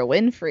Oprah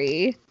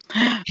Winfrey.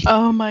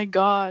 Oh my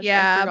gosh.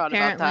 Yeah,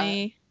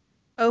 apparently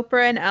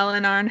Oprah and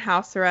Ellen are on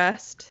house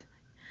arrest.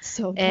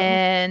 So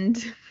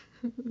and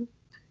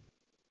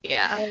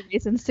yeah,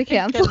 reasons to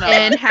cancel.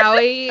 And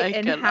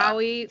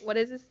Howie, what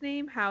is his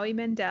name? Howie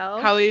Mandel.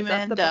 Howie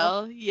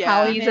Mandel.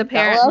 Yeah. He's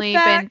apparently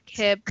been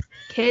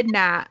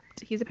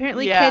kidnapped. He's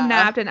apparently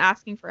kidnapped and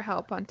asking for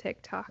help on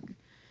TikTok.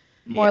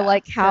 More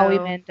like Howie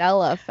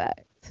Mandela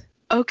effect.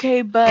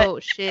 Okay, but oh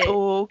shit.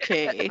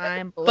 Okay.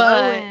 I'm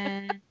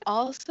blowing. But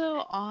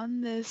also on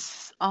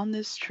this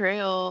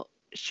trail,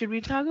 should we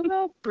talk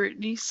about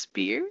Britney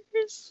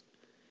Spears?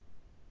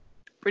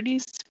 Britney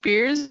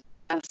Spears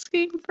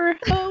asking for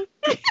help.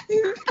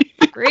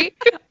 Great.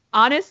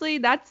 Honestly,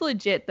 that's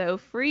legit though.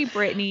 Free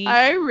Britney.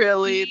 I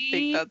really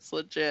think that's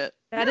legit.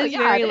 That is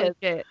very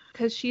legit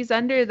because she's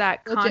under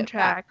that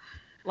contract.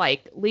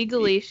 Like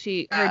legally,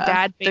 her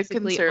dad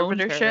basically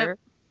owns her.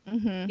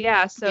 Mm-hmm.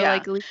 Yeah, so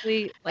like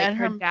legally, like and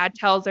her dad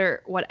tells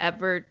her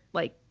whatever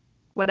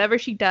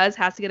she does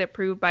has to get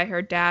approved by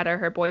her dad or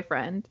her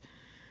boyfriend.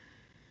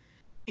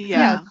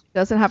 Yeah, she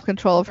doesn't have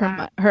control of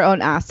her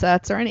own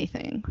assets or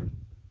anything.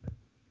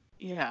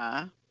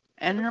 Yeah.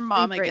 And her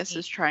mom, I guess,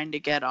 is trying to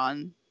get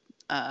on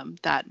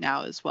that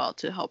now as well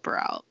to help her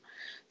out.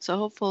 So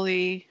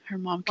hopefully her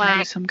mom can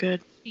do some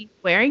good. She's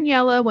wearing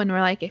yellow when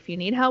we're like, if you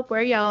need help,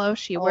 wear yellow.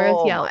 She wears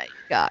yellow. Oh my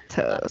god,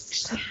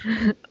 toast.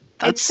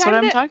 That's what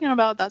I'm talking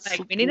about. That's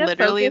like, we need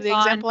literally the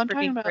example I'm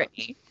talking about.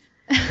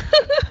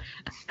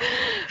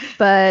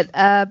 But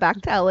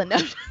back to Ellen.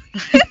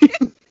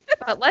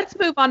 But let's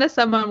move on to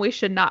someone we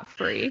should not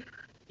free.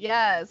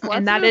 Yes,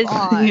 and that is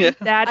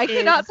that I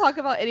cannot talk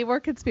about any more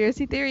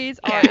conspiracy theories.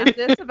 Or is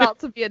this about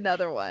to be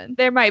another one?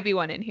 There might be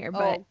one in here,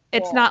 but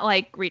it's not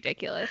like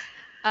ridiculous.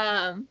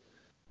 But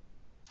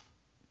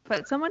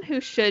someone who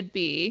should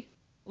be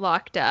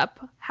locked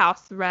up,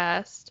 house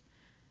arrest,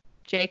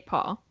 Jake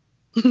Paul.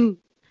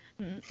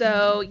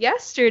 So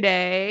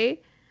yesterday,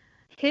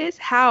 his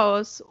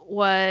house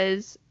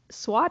was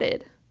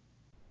swatted,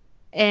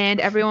 and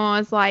everyone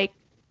was like,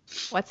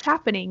 what's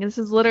happening? This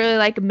is literally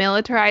like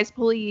militarized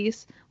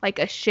police, like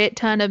a shit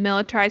ton of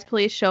militarized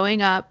police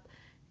showing up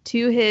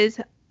to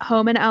his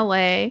home in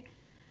LA.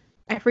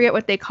 I forget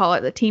what they call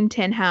it, the Team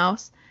 10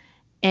 house,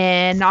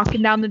 and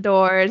knocking down the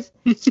doors,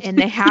 and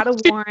they had a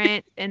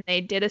warrant, and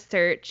they did a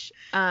search,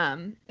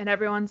 and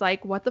everyone's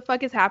like, what the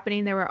fuck is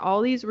happening? There were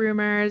all these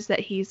rumors that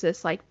he's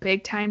this like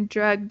big time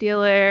drug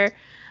dealer.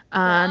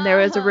 There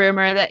was a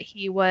rumor that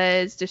he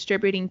was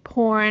distributing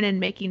porn and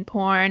making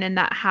porn in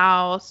that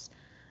house.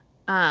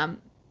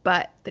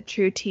 But the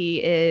true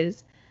tea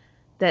is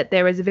that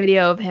there was a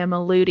video of him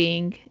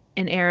eluding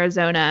in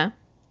Arizona.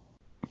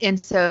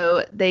 And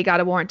so they got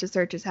a warrant to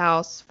search his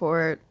house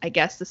for, I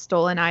guess, the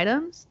stolen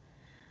items.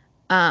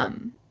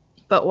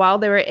 But while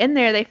they were in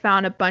there, they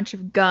found a bunch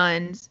of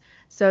guns.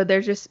 So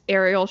there's just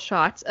aerial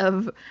shots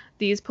of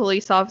these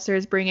police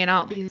officers bringing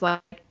out these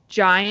like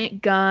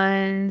giant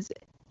guns,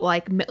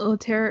 like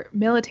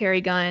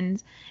military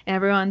guns. And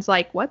everyone's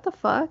like, what the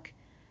fuck?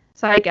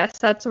 So I guess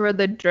that's where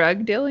the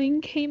drug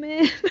dealing came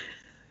in.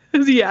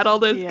 Because he had all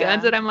those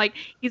guns. And I'm like,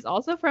 he's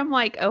also from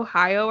like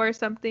Ohio or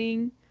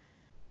something,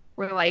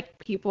 where like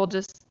people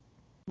just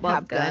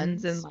love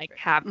guns and like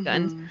have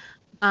guns.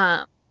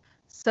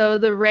 So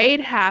the raid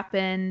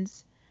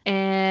happens,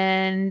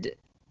 and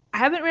I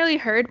haven't really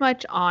heard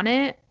much on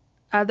it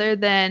other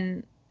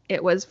than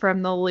it was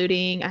from the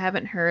looting. I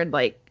haven't heard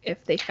like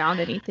if they found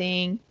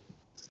anything,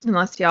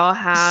 unless y'all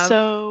have.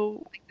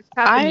 So like, this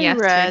happened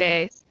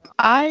yesterday.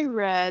 I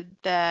read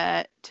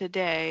that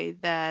today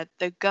that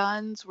the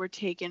guns were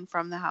taken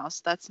from the house.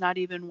 That's not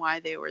even why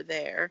they were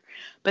there,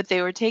 but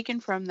they were taken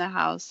from the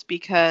house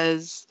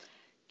because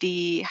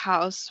the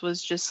house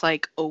was just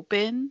like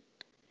open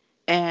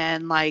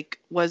and like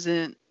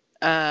wasn't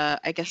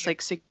I guess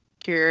like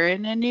secure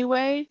in any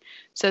way.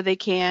 So they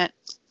can't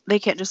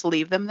just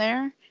leave them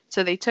there.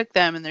 So they took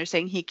them, and they're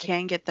saying he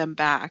can get them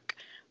back,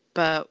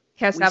 but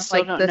we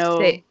still don't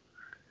know.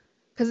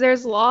 Because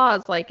there's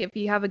laws, like, if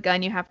you have a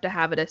gun, you have to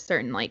have it a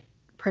certain, like,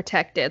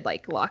 protected,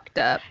 like, locked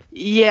up.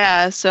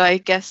 Yeah, so I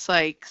guess,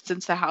 like,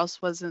 since the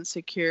house wasn't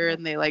secure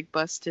and they, like,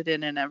 busted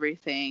in and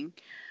everything,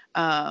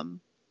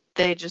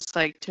 they just,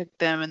 like, took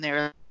them, and they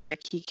were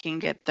like, he can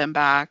get them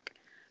back.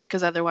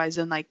 Because otherwise,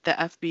 then, like, the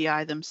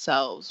FBI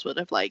themselves would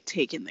have, like,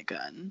 taken the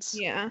guns.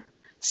 Yeah.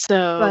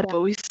 So,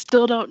 but we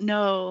still don't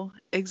know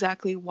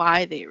exactly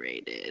why they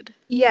raided.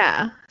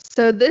 Yeah.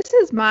 So this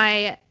is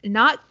my,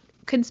 not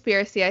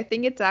conspiracy, I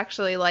think it's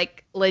actually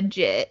like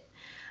legit.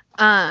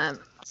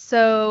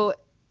 So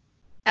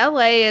LA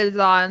is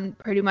on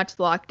pretty much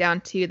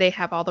lockdown too. They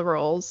have all the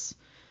rules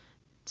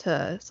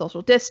to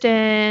social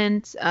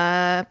distance,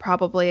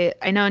 probably,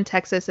 I know in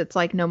Texas it's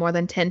like no more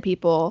than 10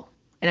 people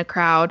in a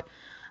crowd.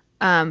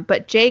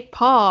 But Jake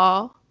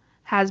Paul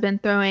has been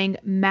throwing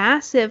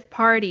massive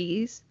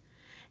parties,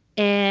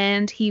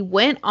 and he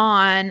went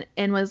on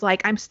and was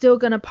like, I'm still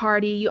going to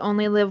party. You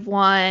only live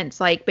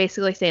once. Like,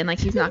 basically saying, like,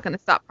 he's not going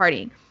to stop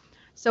partying.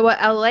 So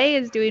what LA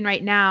is doing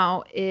right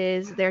now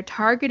is they're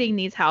targeting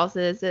these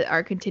houses that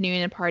are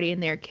continuing to party,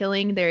 and they're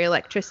killing their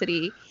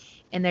electricity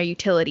and their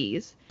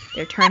utilities.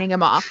 They're turning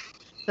them off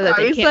so that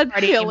they can't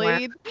party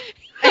anymore.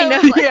 I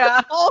know.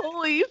 Yeah.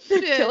 Holy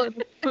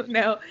shit.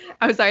 No,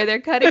 I'm sorry.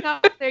 They're cutting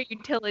off their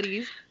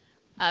utilities.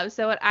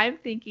 So what I'm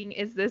thinking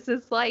is this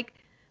is like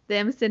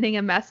them sending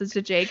a message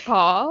to Jake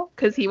Paul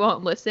because he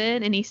won't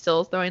listen, and he's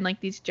still throwing like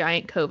these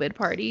giant COVID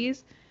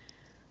parties.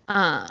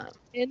 So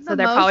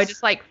they're probably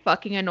just like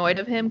fucking annoyed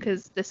of him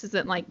because this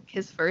isn't like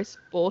his first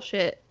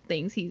bullshit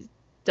things he's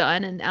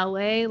done in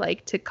LA,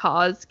 like to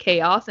cause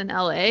chaos in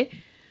LA.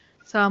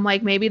 So I'm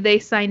like, maybe they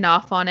signed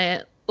off on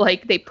it.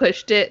 Like they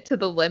pushed it to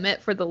the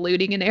limit for the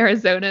looting in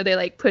Arizona. They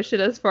like pushed it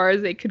as far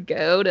as they could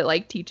go to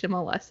like teach him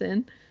a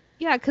lesson.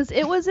 Yeah, because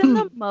it was in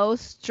the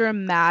most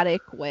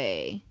dramatic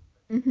way.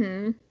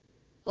 Mm-hmm.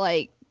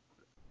 Like,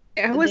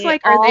 I was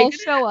like, are they all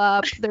show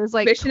up? There's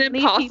like Mission 20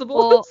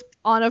 Impossible people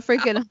on a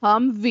freaking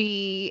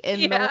Humvee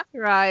in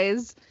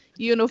militarized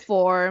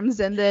uniforms,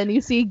 and then you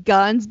see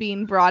guns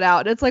being brought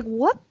out. It's like,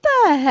 what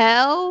the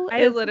hell?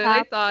 I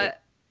literally thought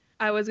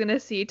I was gonna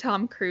see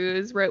Tom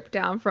Cruise rope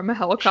down from a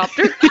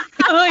helicopter.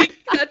 Like,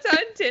 that's how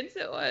intense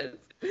it was.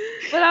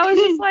 But I was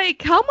just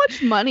like, how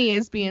much money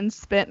is being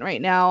spent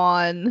right now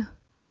on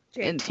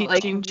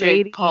teaching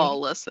Jake Paul a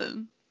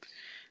lesson?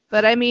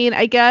 But I mean,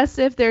 I guess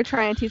if they're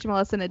trying to teach him a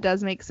lesson, it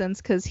does make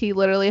sense because he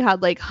literally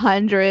had like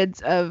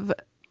hundreds of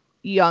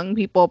young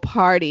people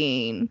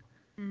partying.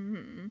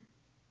 Mm-hmm.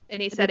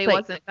 And he said he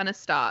wasn't gonna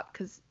stop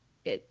because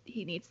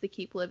he needs to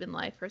keep living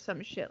life or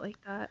some shit like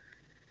that.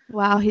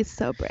 Wow, he's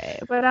so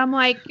brave. But I'm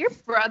like, your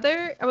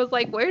brother? I was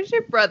like, where's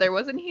your brother?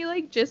 Wasn't he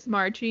like just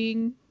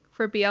marching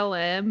for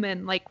BLM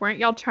and like weren't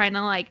y'all trying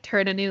to like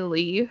turn a new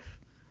leaf?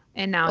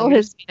 And now you're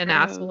just being an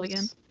asshole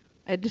again.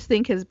 I just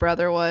think his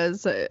brother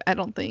was. I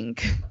don't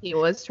think he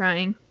was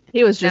trying.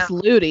 He was just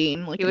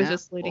looting. Like he was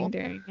just looting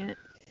during it.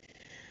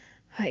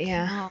 But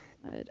yeah,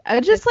 I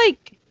just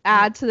like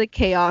add to the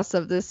chaos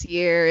of this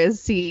year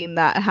is seeing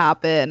that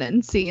happen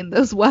and seeing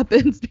those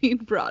weapons being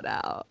brought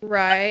out.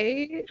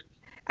 Right.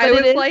 I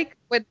was like,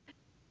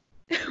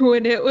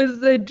 when it was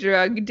the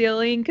drug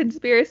dealing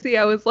conspiracy,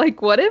 I was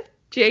like, what if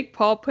Jake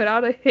Paul put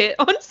out a hit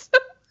on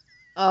someone?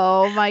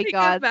 Oh my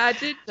God.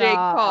 Imagine Jake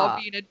Paul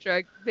being a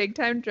big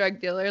time drug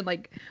dealer and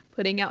like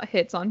putting out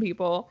hits on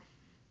people.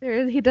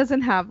 He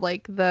doesn't have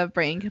like the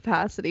brain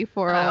capacity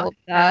for all of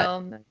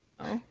that.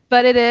 No.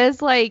 But it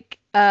is like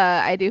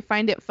I do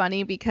find it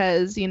funny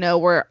because, you know,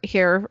 we're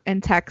here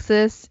in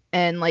Texas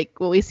and like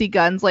when we see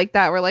guns like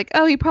that, we're like,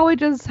 oh, he probably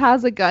just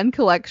has a gun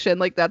collection.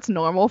 Like that's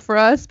normal for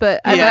us.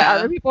 But I bet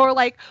other people are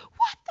like,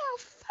 what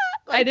the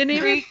fuck? Like, I didn't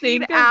even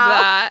think of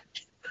that.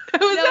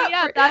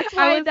 That's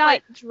why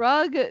that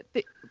drug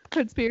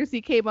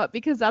conspiracy came up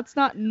because that's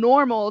not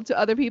normal to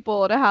other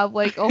people to have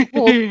like a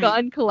whole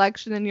gun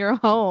collection in your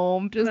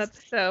home just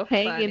that's so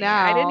hanging funny.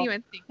 out. I didn't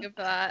even think of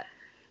that.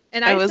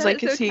 And I was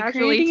like, is he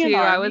creating an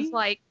army?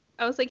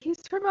 I was like,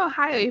 he's from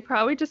Ohio. He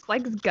probably just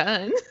likes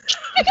guns.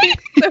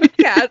 So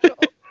casual.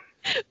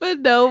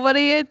 But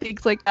nobody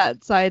thinks like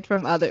that aside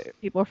from other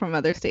people from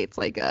other states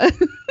like us.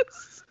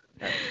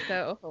 That's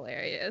so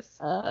hilarious.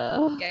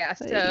 Yeah,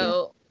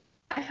 so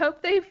I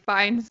hope they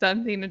find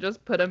something to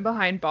just put him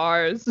behind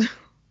bars.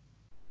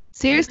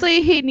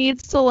 Seriously, he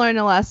needs to learn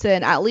a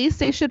lesson. At least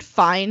they should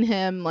fine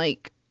him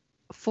like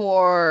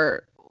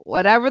for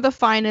whatever the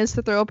fine is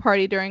to throw a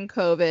party during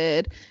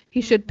COVID.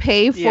 He should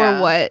pay for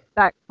what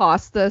that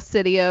cost the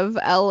city of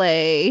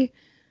LA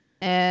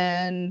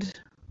and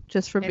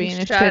just for being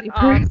a shitty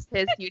person.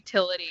 His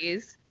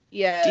utilities.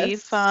 Yes.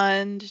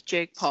 Defund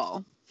Jake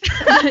Paul.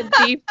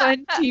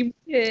 Defund Team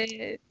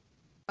Kid.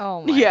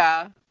 Oh my.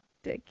 Yeah.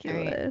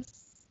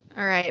 Ridiculous.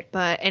 All right,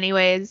 but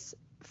anyways,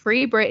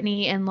 free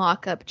Britney and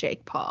lock up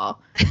Jake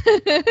Paul.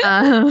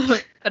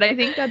 But I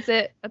think that's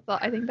it.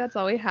 I think that's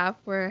all we have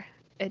for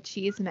a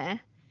chisme.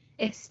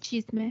 Es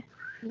chisme.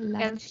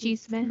 La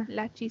chisme.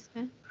 La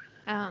chisme.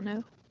 I don't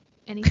know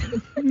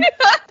anything.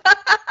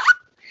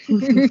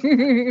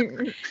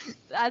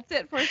 That's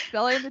it for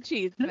spelling the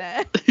cheese,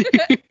 man.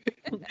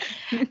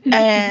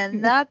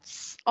 And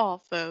that's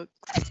all, folks.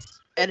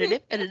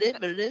 That's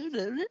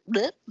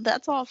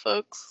all,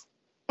 folks.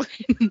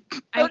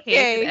 I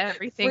hate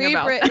everything free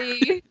about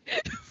Britney.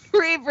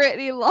 Free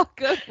Britney,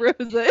 lock up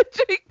Rosa,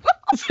 Jake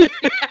Paul.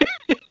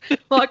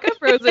 Lock up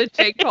Rosa and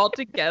Jake Paul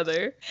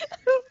together.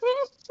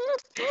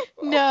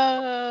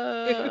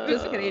 No.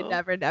 Just kidding.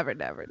 Never.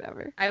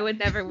 I would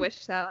never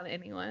wish that on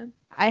anyone.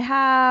 I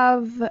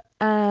have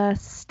a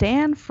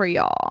stand for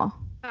y'all.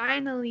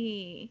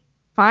 Finally.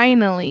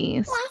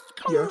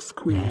 Yes,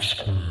 queen.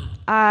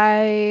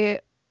 I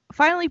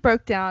finally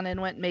broke down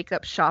and went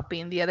makeup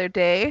shopping the other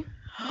day.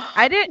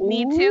 I didn't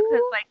need to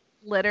because, like,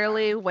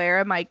 literally, where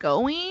am I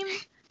going?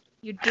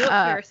 You do it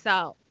for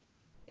yourself.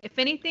 If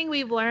anything,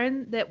 we've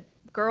learned that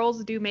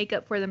girls do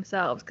makeup for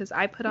themselves because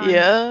I put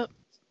on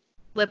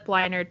lip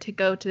liner to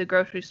go to the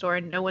grocery store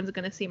and no one's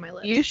going to see my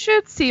lips. You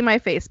should see my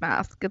face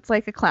mask. It's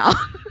like a clown.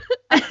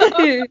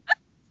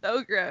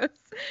 So gross.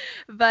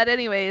 But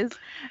anyways,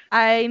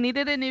 I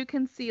needed a new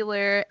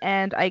concealer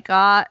and I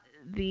got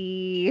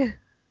the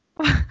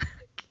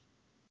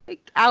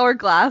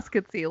Hourglass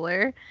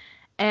concealer.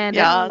 And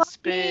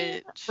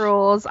bitch.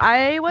 Rules.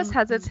 I was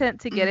hesitant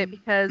to get it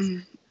because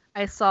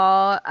I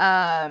saw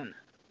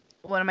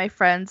one of my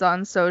friends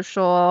on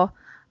social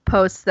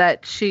post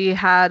that she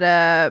had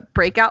a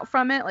breakout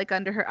from it, like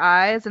under her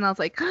eyes, and I was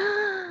like,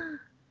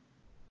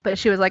 but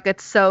she was like,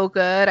 it's so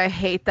good. I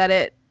hate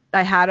that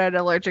I had an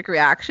allergic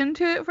reaction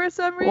to it for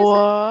some reason.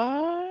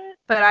 What?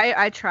 But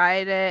I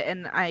tried it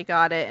and I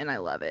got it and I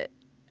love it.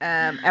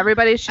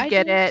 Everybody should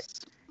get it.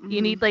 You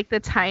need like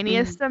the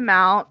tiniest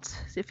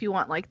amount if you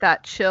want like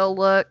that chill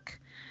look.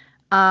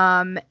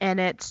 And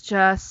it's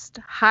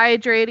just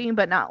hydrating,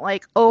 but not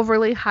like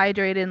overly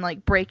hydrated and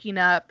like breaking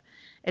up.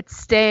 It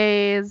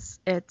stays.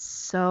 It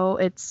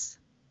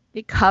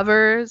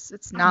covers.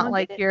 It's not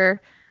like your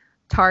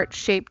Tarte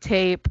Shape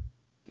Tape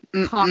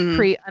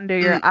concrete under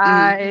your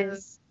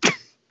eyes.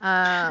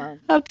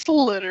 That's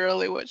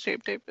literally what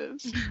Shape Tape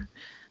is.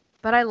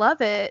 But I love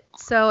it.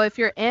 So if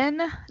you're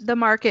in the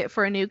market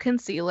for a new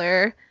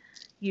concealer,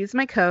 use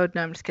my code.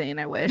 No, I'm just kidding.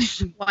 I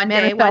wish. One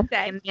day.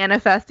 Manifesting.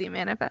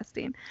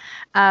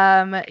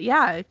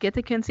 Yeah, get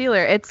the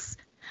concealer. It's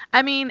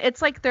I mean,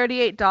 it's like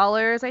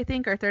 $38, I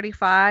think, or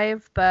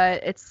 $35,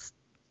 but it's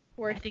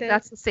I think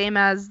that's the same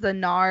as the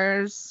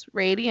NARS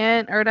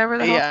Radiant or whatever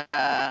the hell.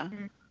 Yeah.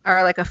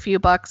 Or like a few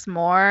bucks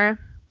more.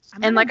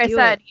 And like I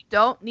said, it. you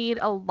don't need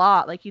a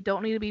lot. Like you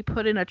don't need to be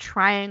putting a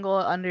triangle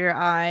under your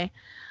eye.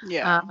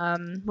 Yeah.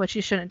 Which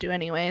you shouldn't do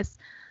anyways.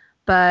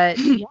 But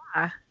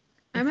yeah.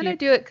 I'm gonna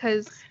do it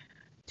because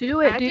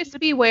I just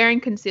be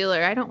wearing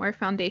concealer. I don't wear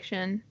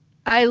foundation.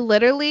 I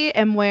literally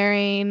am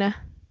wearing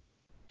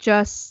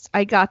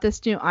I got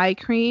this new eye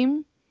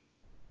cream.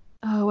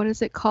 Oh, what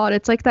is it called?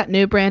 It's like that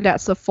new brand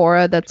at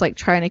Sephora that's like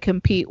trying to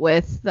compete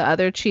with the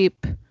other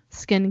cheap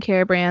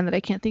skincare brand that I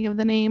can't think of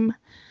the name.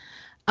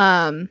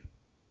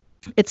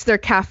 It's their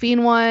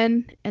caffeine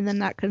one, and then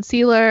that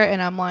concealer,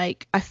 and I'm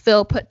like, I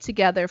feel put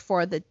together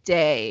for the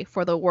day,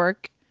 for the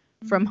work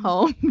from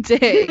home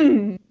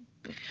day.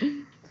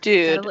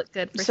 Dude, look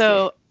good for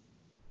so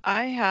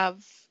I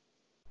have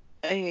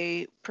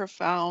a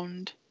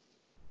profound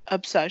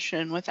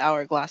obsession with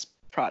Hourglass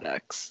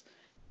products.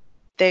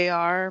 They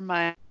are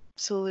my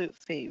absolute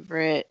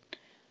favorite.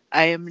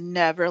 I am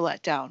never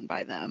let down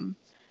by them.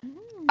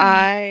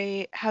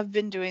 I have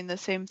been doing the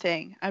same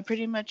thing. I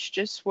pretty much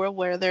just will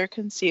wear their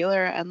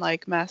concealer and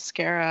like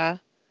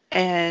mascara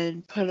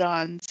and put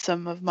on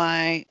some of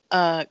my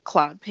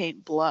Cloud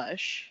Paint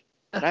blush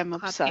that I'm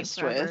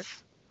obsessed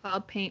with.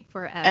 Cloud Paint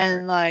forever.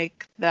 And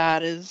like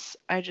that is,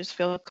 I just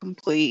feel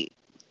complete.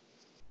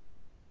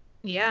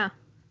 Yeah.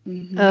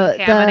 Mm-hmm.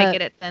 Okay, I'm gonna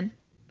get it then.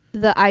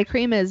 The eye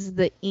cream is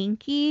the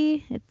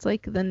Inky. It's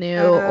like the new,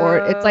 or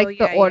it's like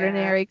the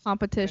Ordinary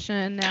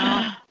competition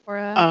now.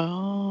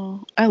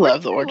 Oh, I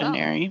love the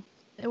Ordinary.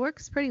 Well. It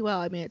works pretty well.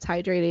 I mean, it's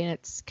hydrating,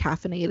 it's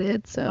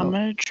caffeinated, so I'm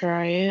gonna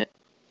try it.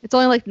 It's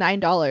only like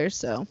 $9,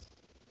 so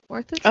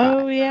worth a try.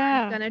 Oh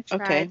yeah. I'm gonna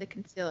try the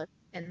concealer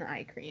and the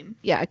eye cream.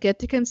 Yeah, get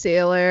the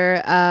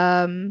concealer.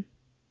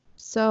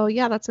 So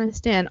yeah, that's my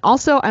stand.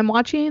 Also, I'm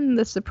watching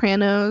The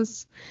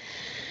Sopranos.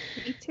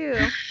 Me too.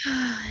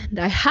 And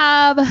I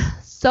have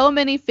so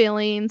many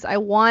feelings. I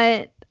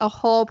want a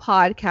whole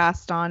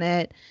podcast on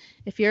it.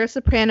 If you're a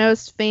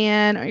Sopranos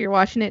fan or you're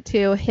watching it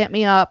too, hit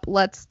me up.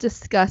 Let's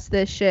discuss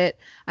this shit.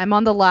 I'm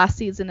on the last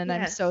season and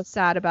I'm so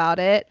sad about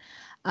it.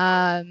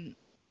 Uncle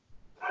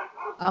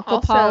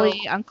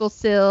Polly, Uncle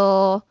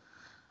Sil,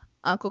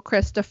 Uncle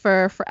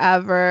Christopher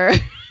forever.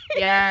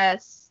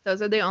 Yes,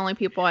 those are the only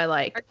people I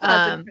like.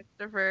 Our cousin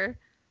Christopher.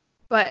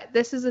 But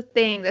this is the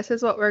thing. This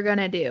is what we're going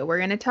to do. We're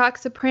going to talk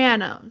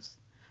Sopranos.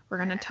 We're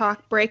going to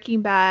talk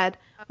Breaking Bad.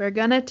 We're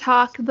going to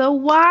talk The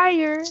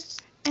Wire.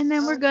 And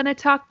then we're going to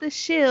talk The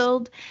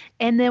Shield.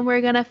 And then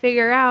we're going to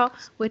figure out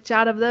which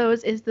out of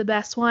those is the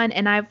best one.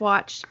 And I've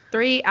watched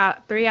three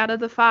out of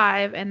the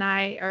 5. And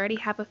I already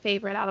have a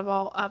favorite out of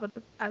all. I've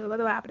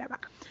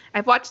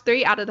watched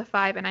 3 out of the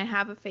 5. And I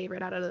have a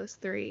favorite out of those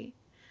 3.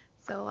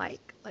 So,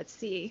 like, let's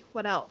see.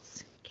 What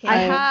else?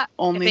 I've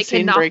only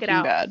seen Breaking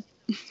Bad.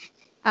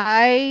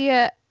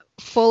 I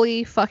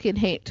fully fucking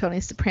hate Tony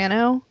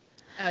Soprano.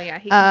 Oh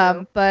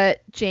yeah, but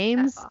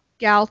James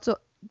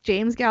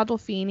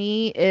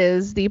Gandolfini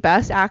is the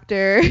best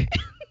actor in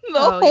the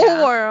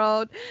whole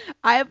world.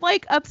 I'm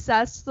like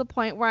obsessed to the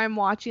point where I'm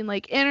watching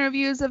like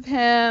interviews of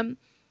him.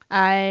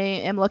 I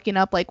am looking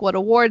up like what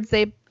awards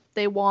they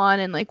won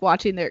and like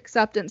watching their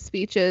acceptance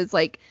speeches.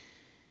 Like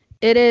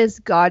it is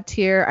God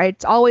tier.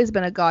 It's always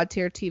been a God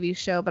tier TV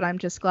show, but I'm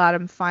just glad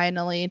I'm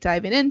finally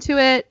diving into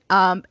it.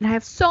 And I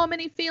have so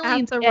many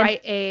feelings. At the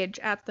right age.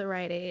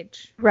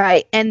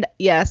 Right. And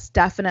yes,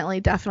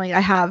 definitely. I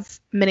have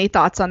many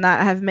thoughts on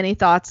that. I have many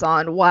thoughts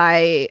on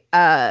why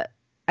I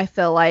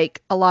feel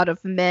like a lot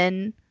of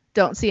men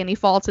don't see any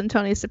faults in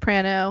Tony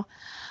Soprano.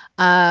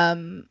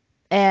 And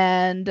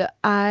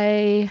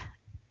my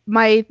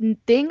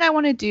thing I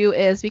want to do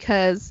is,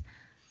 because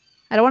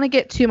I don't want to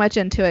get too much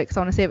into it because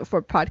I want to save it for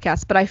a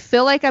podcast, but I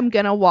feel like I'm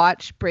going to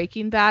watch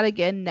Breaking Bad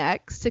again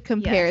next to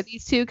compare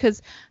these two,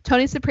 because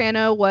Tony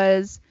Soprano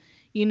was,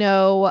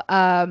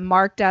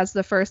 marked as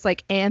the first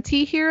like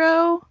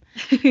anti-hero,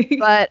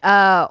 but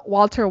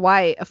Walter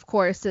White, of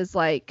course, is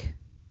like...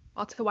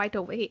 Walter White,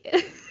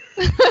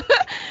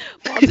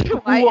 Walter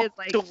White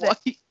is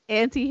like the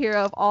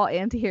anti-hero of all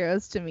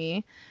anti-heroes to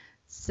me.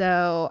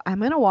 So I'm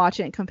going to watch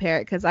it and compare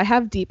it because I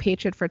have deep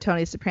hatred for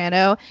Tony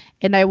Soprano.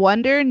 And I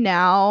wonder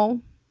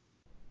now,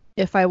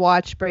 if I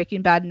watch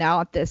Breaking Bad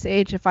now at this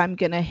age, if I'm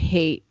going to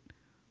hate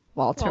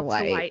Walter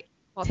White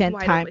 10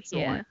 times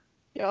more.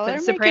 The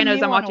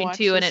Sopranos I'm watching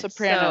too, and it's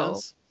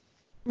so...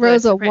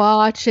 Rosa,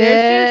 watch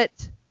it.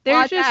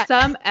 There's just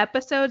some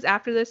episodes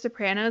after The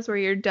Sopranos where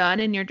you're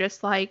done and you're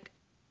just like,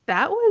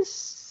 that was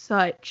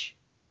such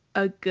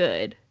a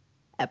good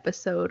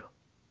episode.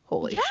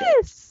 Holy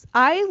shit.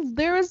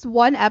 There was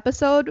one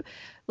episode,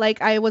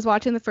 like I was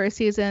watching the first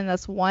season,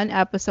 this one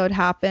episode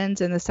happens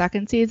in the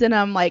second season.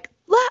 I'm like,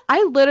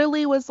 I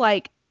literally was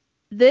like,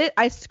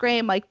 I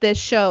screamed like, this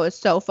show is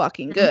so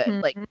fucking good.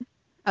 Mm-hmm. Like,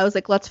 I was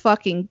like, let's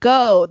fucking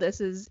go.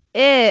 This is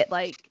it.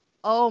 Like,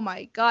 oh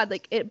my God.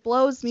 Like, it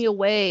blows me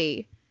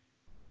away.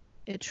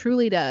 It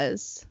truly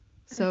does.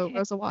 So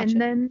Rosa, watch it.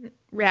 And then,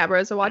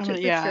 Rosa, watch it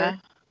for sure.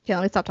 Okay,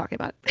 let me stop talking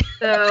about it.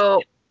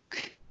 So,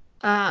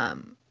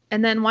 and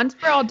then once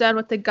we're all done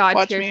with the God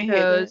Watch tier me hate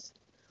shows,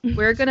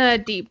 we're gonna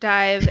deep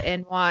dive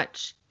and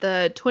watch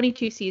the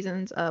 22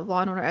 seasons of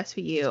Law and Order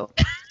SVU.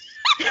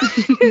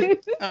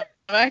 I'm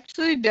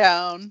actually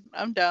down.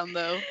 I'm down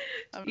though.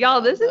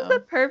 Y'all, this is the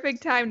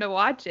perfect time to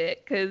watch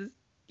it because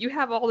you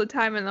have all the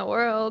time in the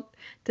world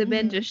to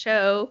binge a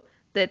show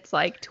that's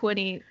like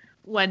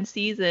 21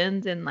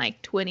 seasons and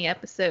like 20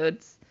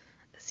 episodes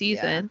a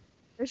season. Yeah.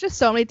 There's just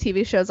so many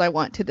TV shows I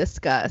want to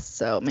discuss,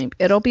 so maybe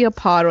it'll be a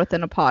pod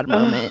within a pod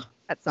moment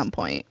at some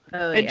point.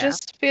 Oh, I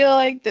just feel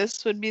like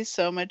this would be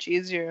so much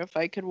easier if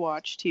I could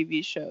watch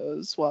TV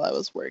shows while I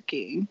was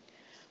working.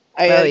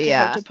 I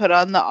have to put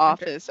on The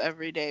Office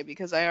every day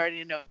because I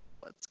already know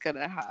what's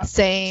gonna happen.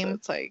 Same. So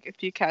it's like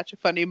if you catch a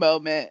funny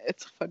moment,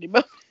 it's a funny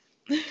moment.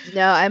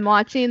 No, I'm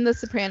watching The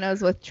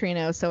Sopranos with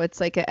Trino, so it's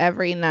like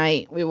every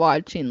night we're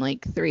watching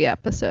like 3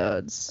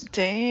 episodes.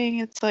 Dang,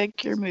 it's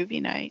like your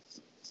movie night.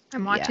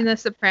 I'm watching The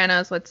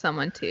Sopranos with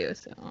someone too,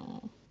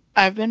 so.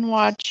 I've been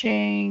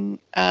watching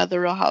The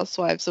Real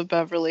Housewives of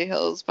Beverly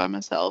Hills by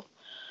myself.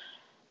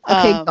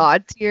 Okay,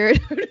 God tier.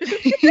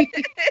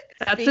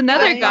 That's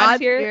another God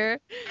tier.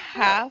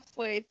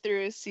 Halfway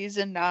through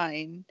season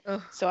 9,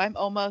 so I'm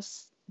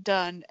almost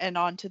done and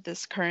on to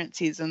this current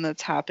season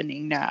that's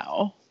happening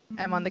now.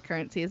 I'm on the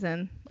current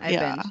season. I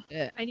binged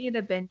it. I need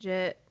to binge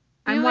it.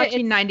 I'm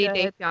watching 90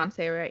 Day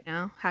Fiance right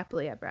now.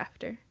 Happily Ever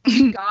After.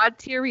 God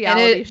tier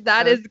reality show.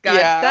 That is God.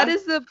 Yeah. That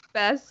is the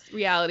best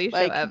reality show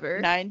ever.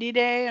 90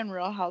 Day and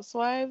Real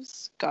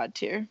Housewives, God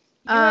tier.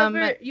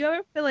 You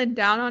ever feeling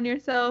down on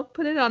yourself?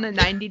 Put it on a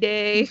 90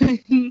 day.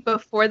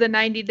 Before the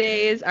 90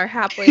 days are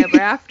Happily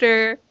Ever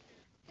After.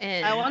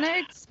 And I want to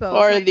expose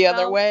or myself. The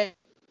other way.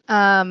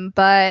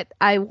 But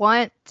I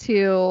want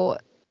to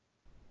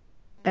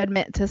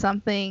admit to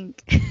something.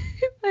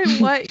 I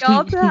want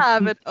y'all to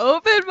have an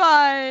open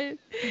mind.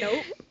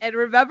 Nope. And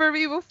remember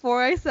me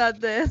before I said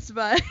this,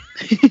 but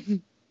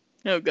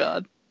oh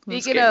God.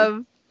 Speaking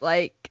of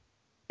like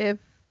if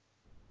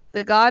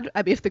The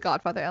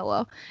Godfather,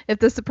 LOL. If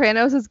The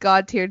Sopranos is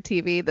God tiered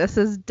TV, this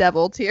is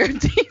devil tiered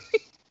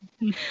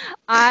TV.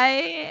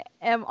 I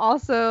am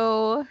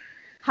also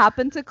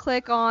happened to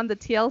click on the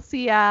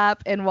TLC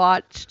app and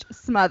watched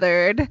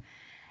Smothered.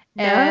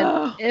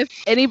 And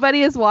if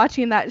anybody is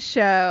watching that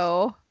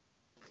show,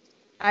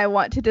 I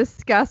want to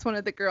discuss one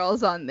of the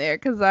girls on there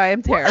because I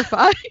am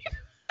terrified.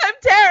 I'm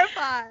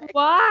terrified.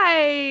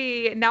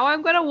 Why? Now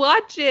I'm going to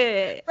watch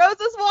it. Rose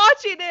is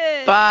watching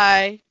it.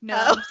 Bye. No,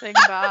 I'm saying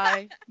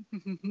bye.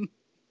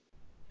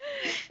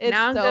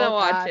 Now I'm going to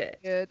watch it.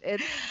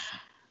 Dude.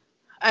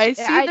 I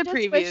see the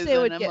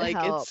previews and I'm like,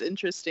 help. It's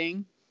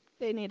interesting.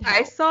 They need help.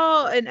 I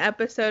saw an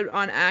episode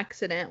on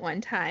accident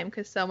one time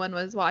because someone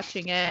was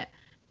watching it.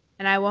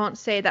 And I won't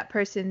say that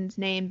person's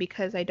name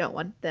because I don't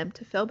want them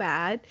to feel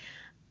bad.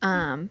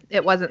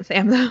 It wasn't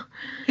Sam though.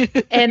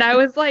 And I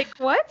was like,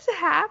 what's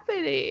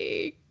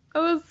happening? I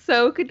was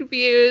so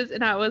confused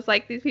and I was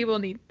like, these people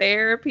need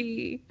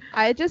therapy.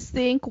 I just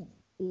think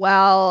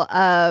while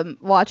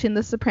watching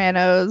The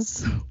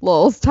Sopranos,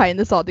 lol's tying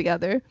this all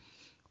together,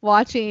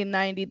 watching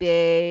 90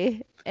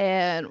 Day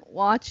and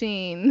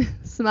watching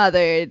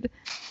Smothered,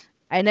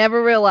 I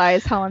never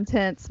realized how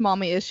intense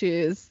mommy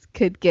issues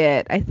could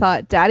get. I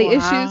thought daddy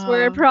issues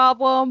were a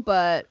problem,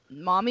 but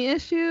mommy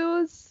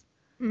issues,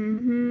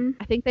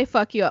 I think they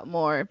fuck you up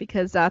more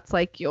because that's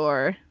like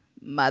your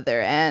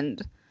mother.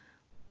 And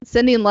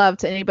sending love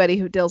to anybody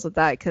who deals with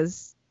that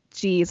because,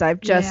 geez,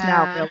 I've just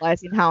now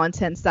realizing how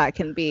intense that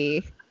can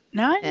be.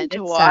 Now I need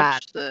to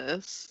watch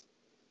this.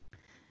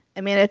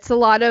 I mean, it's a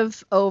lot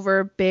of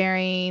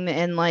overbearing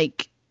and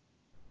like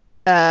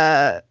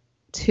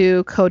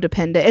too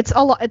codependent. It's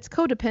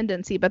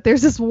codependency, but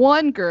there's this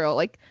one girl,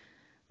 like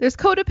there's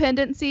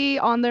codependency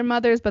on their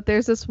mothers, but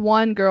there's this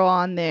one girl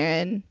on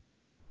there and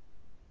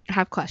I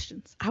have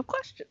questions.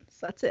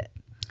 That's it.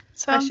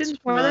 Sounds questions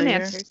more than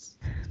answers.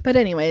 But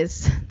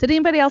anyways, did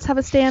anybody else have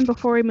a stand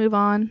before we move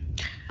on?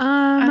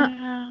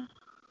 I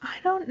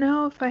don't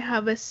know if I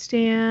have a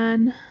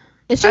stand.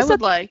 It's just I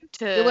would like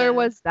to. Concealer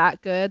was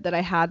that good that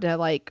I had to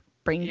like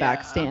bring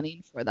back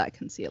standing for that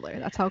concealer.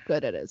 That's how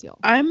good it is, y'all.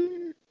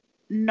 I'm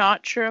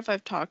not sure if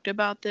I've talked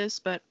about this,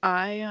 but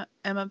I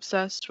am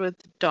obsessed with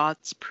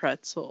Dots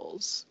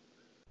pretzels.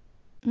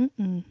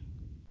 Mm-mm.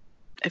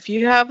 If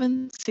you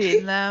haven't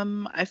seen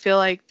them, I feel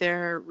like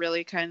they're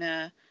really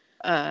kind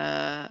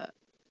of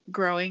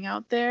growing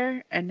out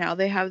there, and now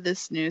they have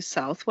this new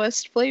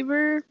Southwest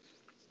flavor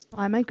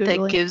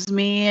that gives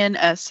me an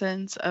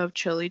essence of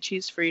chili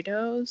cheese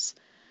Fritos.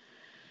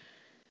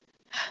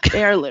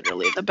 They are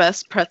literally the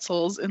best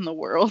pretzels in the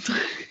world.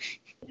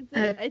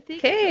 I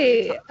think.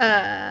 Okay,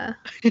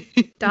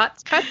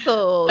 Dots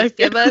pretzels.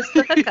 Give us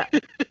the hookup.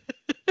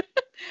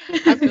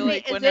 I feel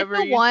like is whenever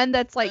it the one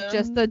that's like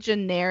just a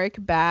generic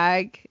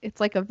bag? It's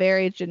like a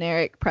very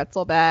generic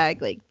pretzel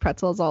bag, like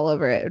pretzels all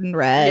over it in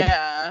red.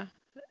 Yeah.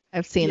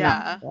 I've seen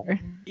that before.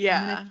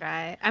 Yeah. I'm gonna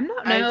try. I'm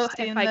not know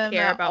if I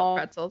care about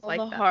pretzels like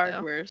that. The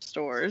hardware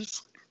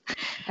stores.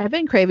 I've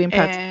been craving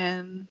pretzels.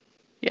 And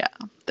yeah,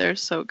 they're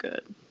so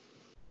good.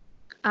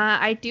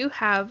 I do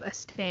have a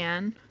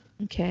stan.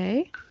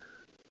 Okay.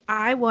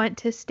 I want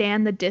to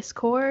stan the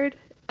Discord.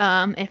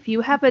 If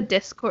you have the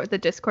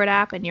Discord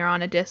app, and you're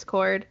on a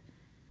Discord,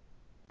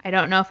 I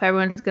don't know if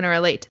everyone's gonna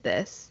relate to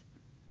this,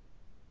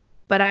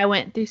 but I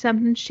went through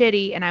something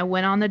shitty, and I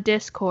went on the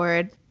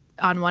Discord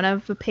on one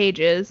of the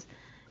pages,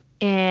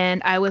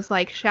 and I was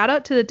like, shout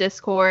out to the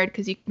Discord,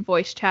 because you can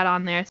voice chat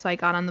on there, so I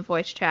got on the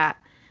voice chat,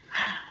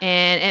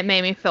 and it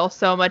made me feel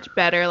so much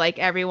better. Like,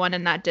 everyone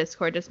in that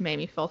Discord just made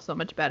me feel so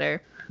much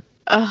better.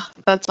 Oh,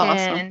 that's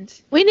awesome.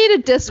 And We need a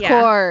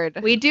Discord.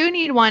 we do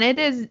need one. It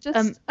is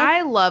just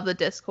I love the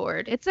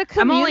Discord. It's a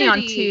community. I'm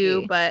only on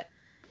 2, but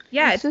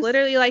yeah, it's just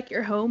literally like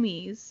your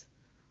homies.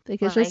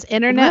 Like, it's just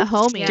internet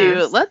homies.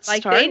 Dude, let's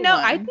Like, start they know.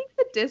 one. I think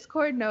the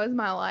Discord knows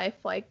my life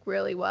like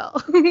really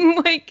well.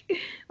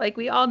 like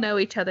we all know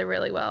each other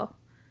really well.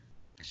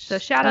 So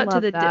shout out to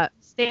the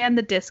stan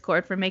the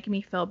Discord for making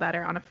me feel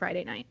better on a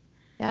Friday night.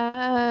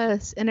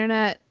 Yes,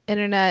 internet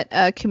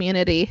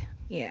community.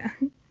 Yeah.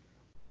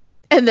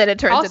 And then it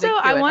turns Also,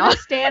 into I QAnon. want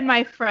to stand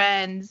my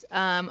friends,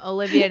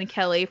 Olivia and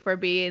Kelly, for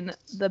being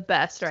the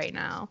best right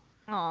now.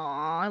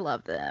 Aw, I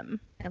love them.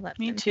 I love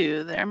Me them.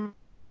 too. They're my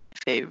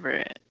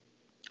favorite.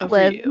 Over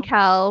Liv you. and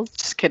Kels.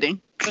 Just kidding.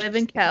 Liv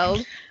and Kel.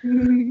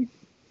 Liv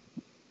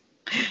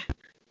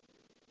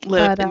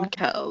But, and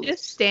Kels.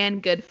 Just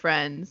stand good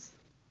friends.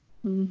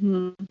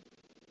 Mm-hmm.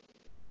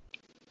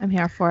 I'm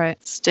here for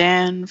it.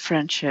 Stan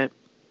friendship.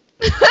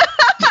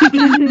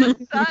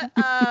 Shut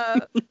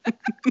up.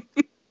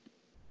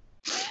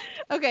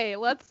 Okay,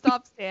 let's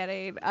stop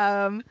standing.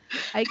 I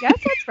guess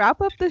let's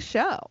wrap up the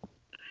show.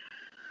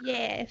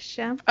 Yeah,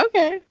 sure.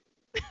 Okay.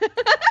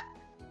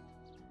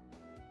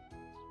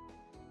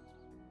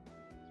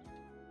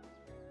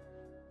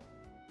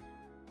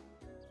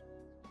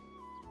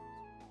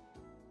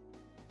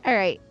 All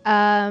right.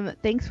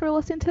 Thanks for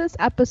listening to this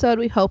episode.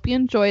 We hope you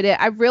enjoyed it.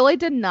 I really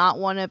did not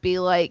want to be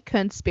like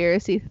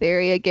conspiracy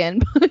theory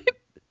again, but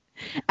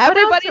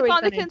everybody's are we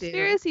on the gonna do?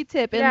 conspiracy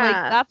tip, and like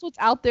Yeah. that's what's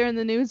out there in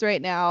the news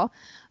right now.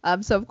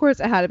 So of course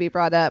it had to be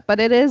brought up, but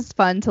it is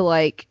fun to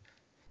like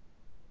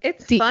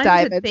It's deep fun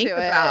dive to into think it.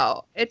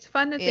 about. It's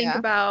fun to think Yeah.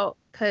 about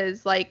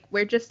because, like,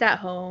 we're just at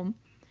home,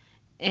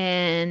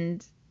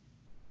 and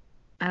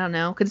I don't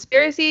know.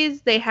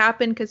 Conspiracies, they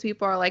happen because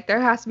people are like,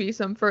 there has to be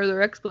some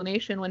further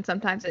explanation, when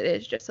sometimes it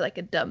is just like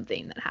a dumb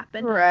thing that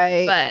happened.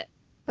 right.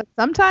 But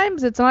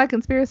sometimes it's not a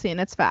conspiracy and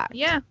it's fact.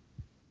 yeah.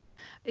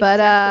 But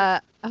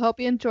Exactly. I hope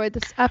you enjoyed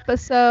this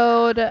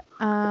episode.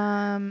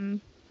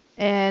 And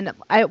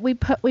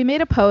we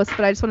made a post,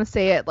 but I just want to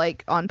say it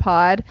like on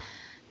pod.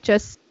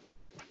 Just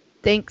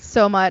thanks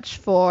so much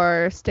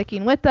for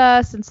sticking with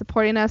us and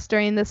supporting us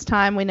during this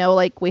time. We know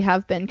like we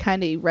have been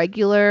kind of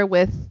irregular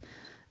with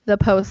the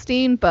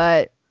posting,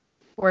 but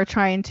we're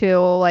trying to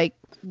like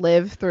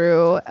live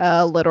through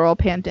a literal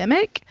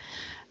pandemic.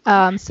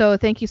 So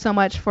thank you so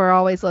much for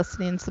always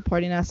listening and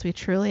supporting us. We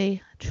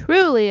truly,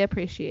 truly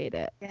appreciate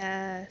it.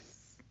 Yes.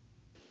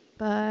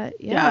 But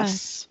yeah,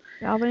 Yes.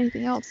 do you have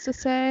anything else to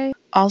say?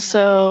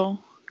 Also,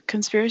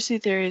 conspiracy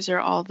theories are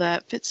all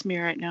that fits me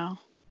right now.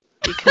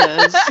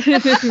 Because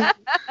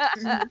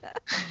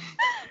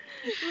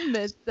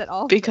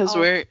because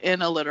we're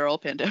in a literal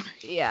pandemic.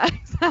 Yeah,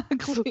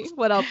 exactly.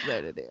 What else is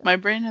there to do? My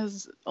brain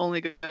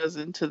only goes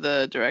into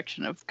the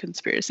direction of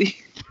conspiracy.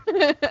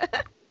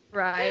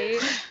 Right.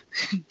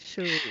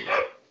 Sure.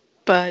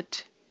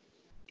 But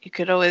you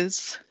could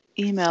always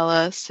email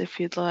us if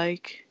you'd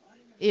like.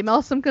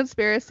 Email some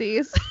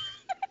conspiracies.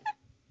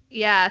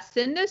 Yeah,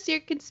 send us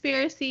your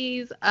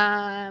conspiracies.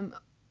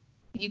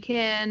 You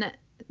can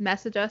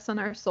message us on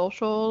our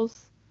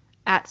socials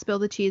at Spill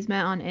the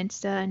Cheesemate on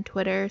Insta and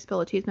Twitter, Spill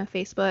the Cheesemate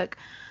Facebook.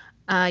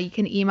 You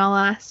can email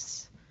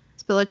us,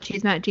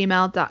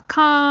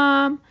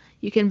 spillthecheesemate@gmail.com.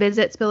 You can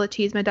visit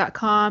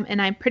spillthecheesemate.com,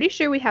 and I'm pretty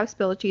sure we have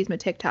Spill the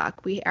Cheesemate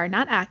TikTok. We are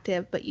not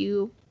active, but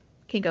you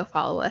can go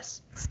follow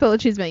us. Spill the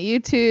Cheesemate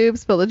YouTube,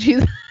 Spill the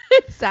Cheesemate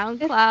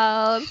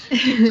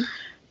SoundCloud.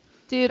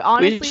 Dude,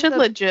 honestly, We should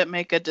legit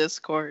make a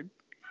Discord.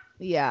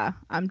 yeah,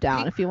 I'm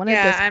down. If you want to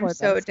Yeah, Discord, I'm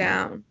so that's fine.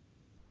 down.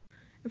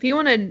 If you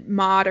want to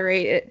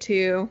moderate it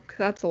too, 'cause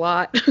that's a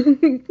lot.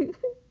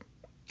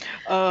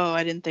 Oh,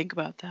 I didn't think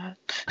about that.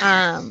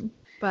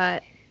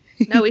 But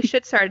no, we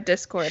should start a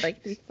Discord. Like,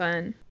 it'd be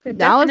fun.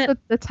 Now is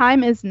the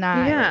time is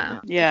now. Yeah.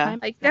 Yeah.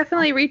 Like,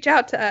 definitely reach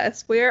out to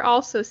us. We're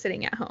also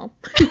sitting at home.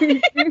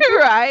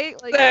 Right?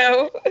 Like,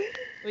 So,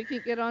 we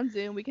can get on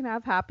Zoom. We can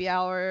have happy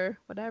hour,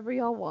 whatever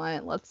y'all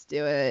want. Let's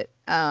do it.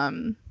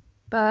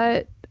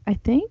 But I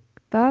think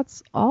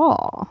that's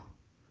all.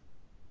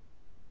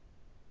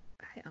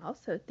 I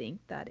also think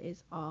that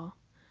is all.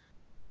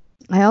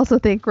 I also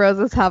think Rose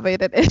is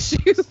having an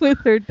issues with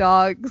her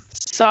dogs.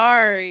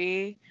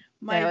 Sorry.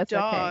 My No, it's okay.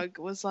 dog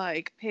was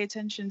like, pay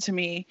attention to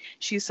me.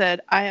 She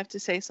said, I have to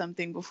say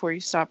something before you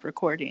stop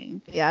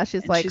recording. Yeah,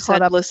 she's And like, she hold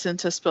said, up. listen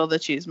to Spill the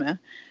Cheesemate.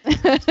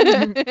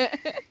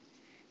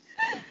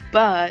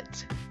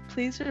 But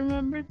please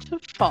remember to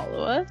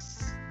follow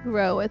us.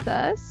 Grow with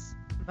us.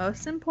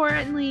 most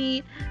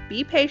importantly,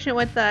 be patient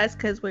with us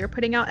because we're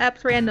putting out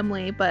eps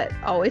randomly, but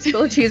always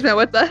spill achievement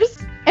with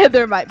us. And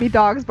there might be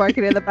dogs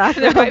barking in the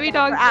background. There might be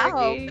dogs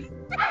barking.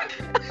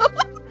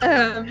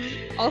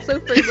 Also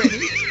free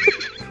Brittany.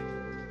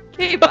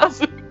 Okay, bye.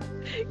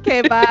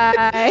 Okay,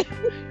 bye.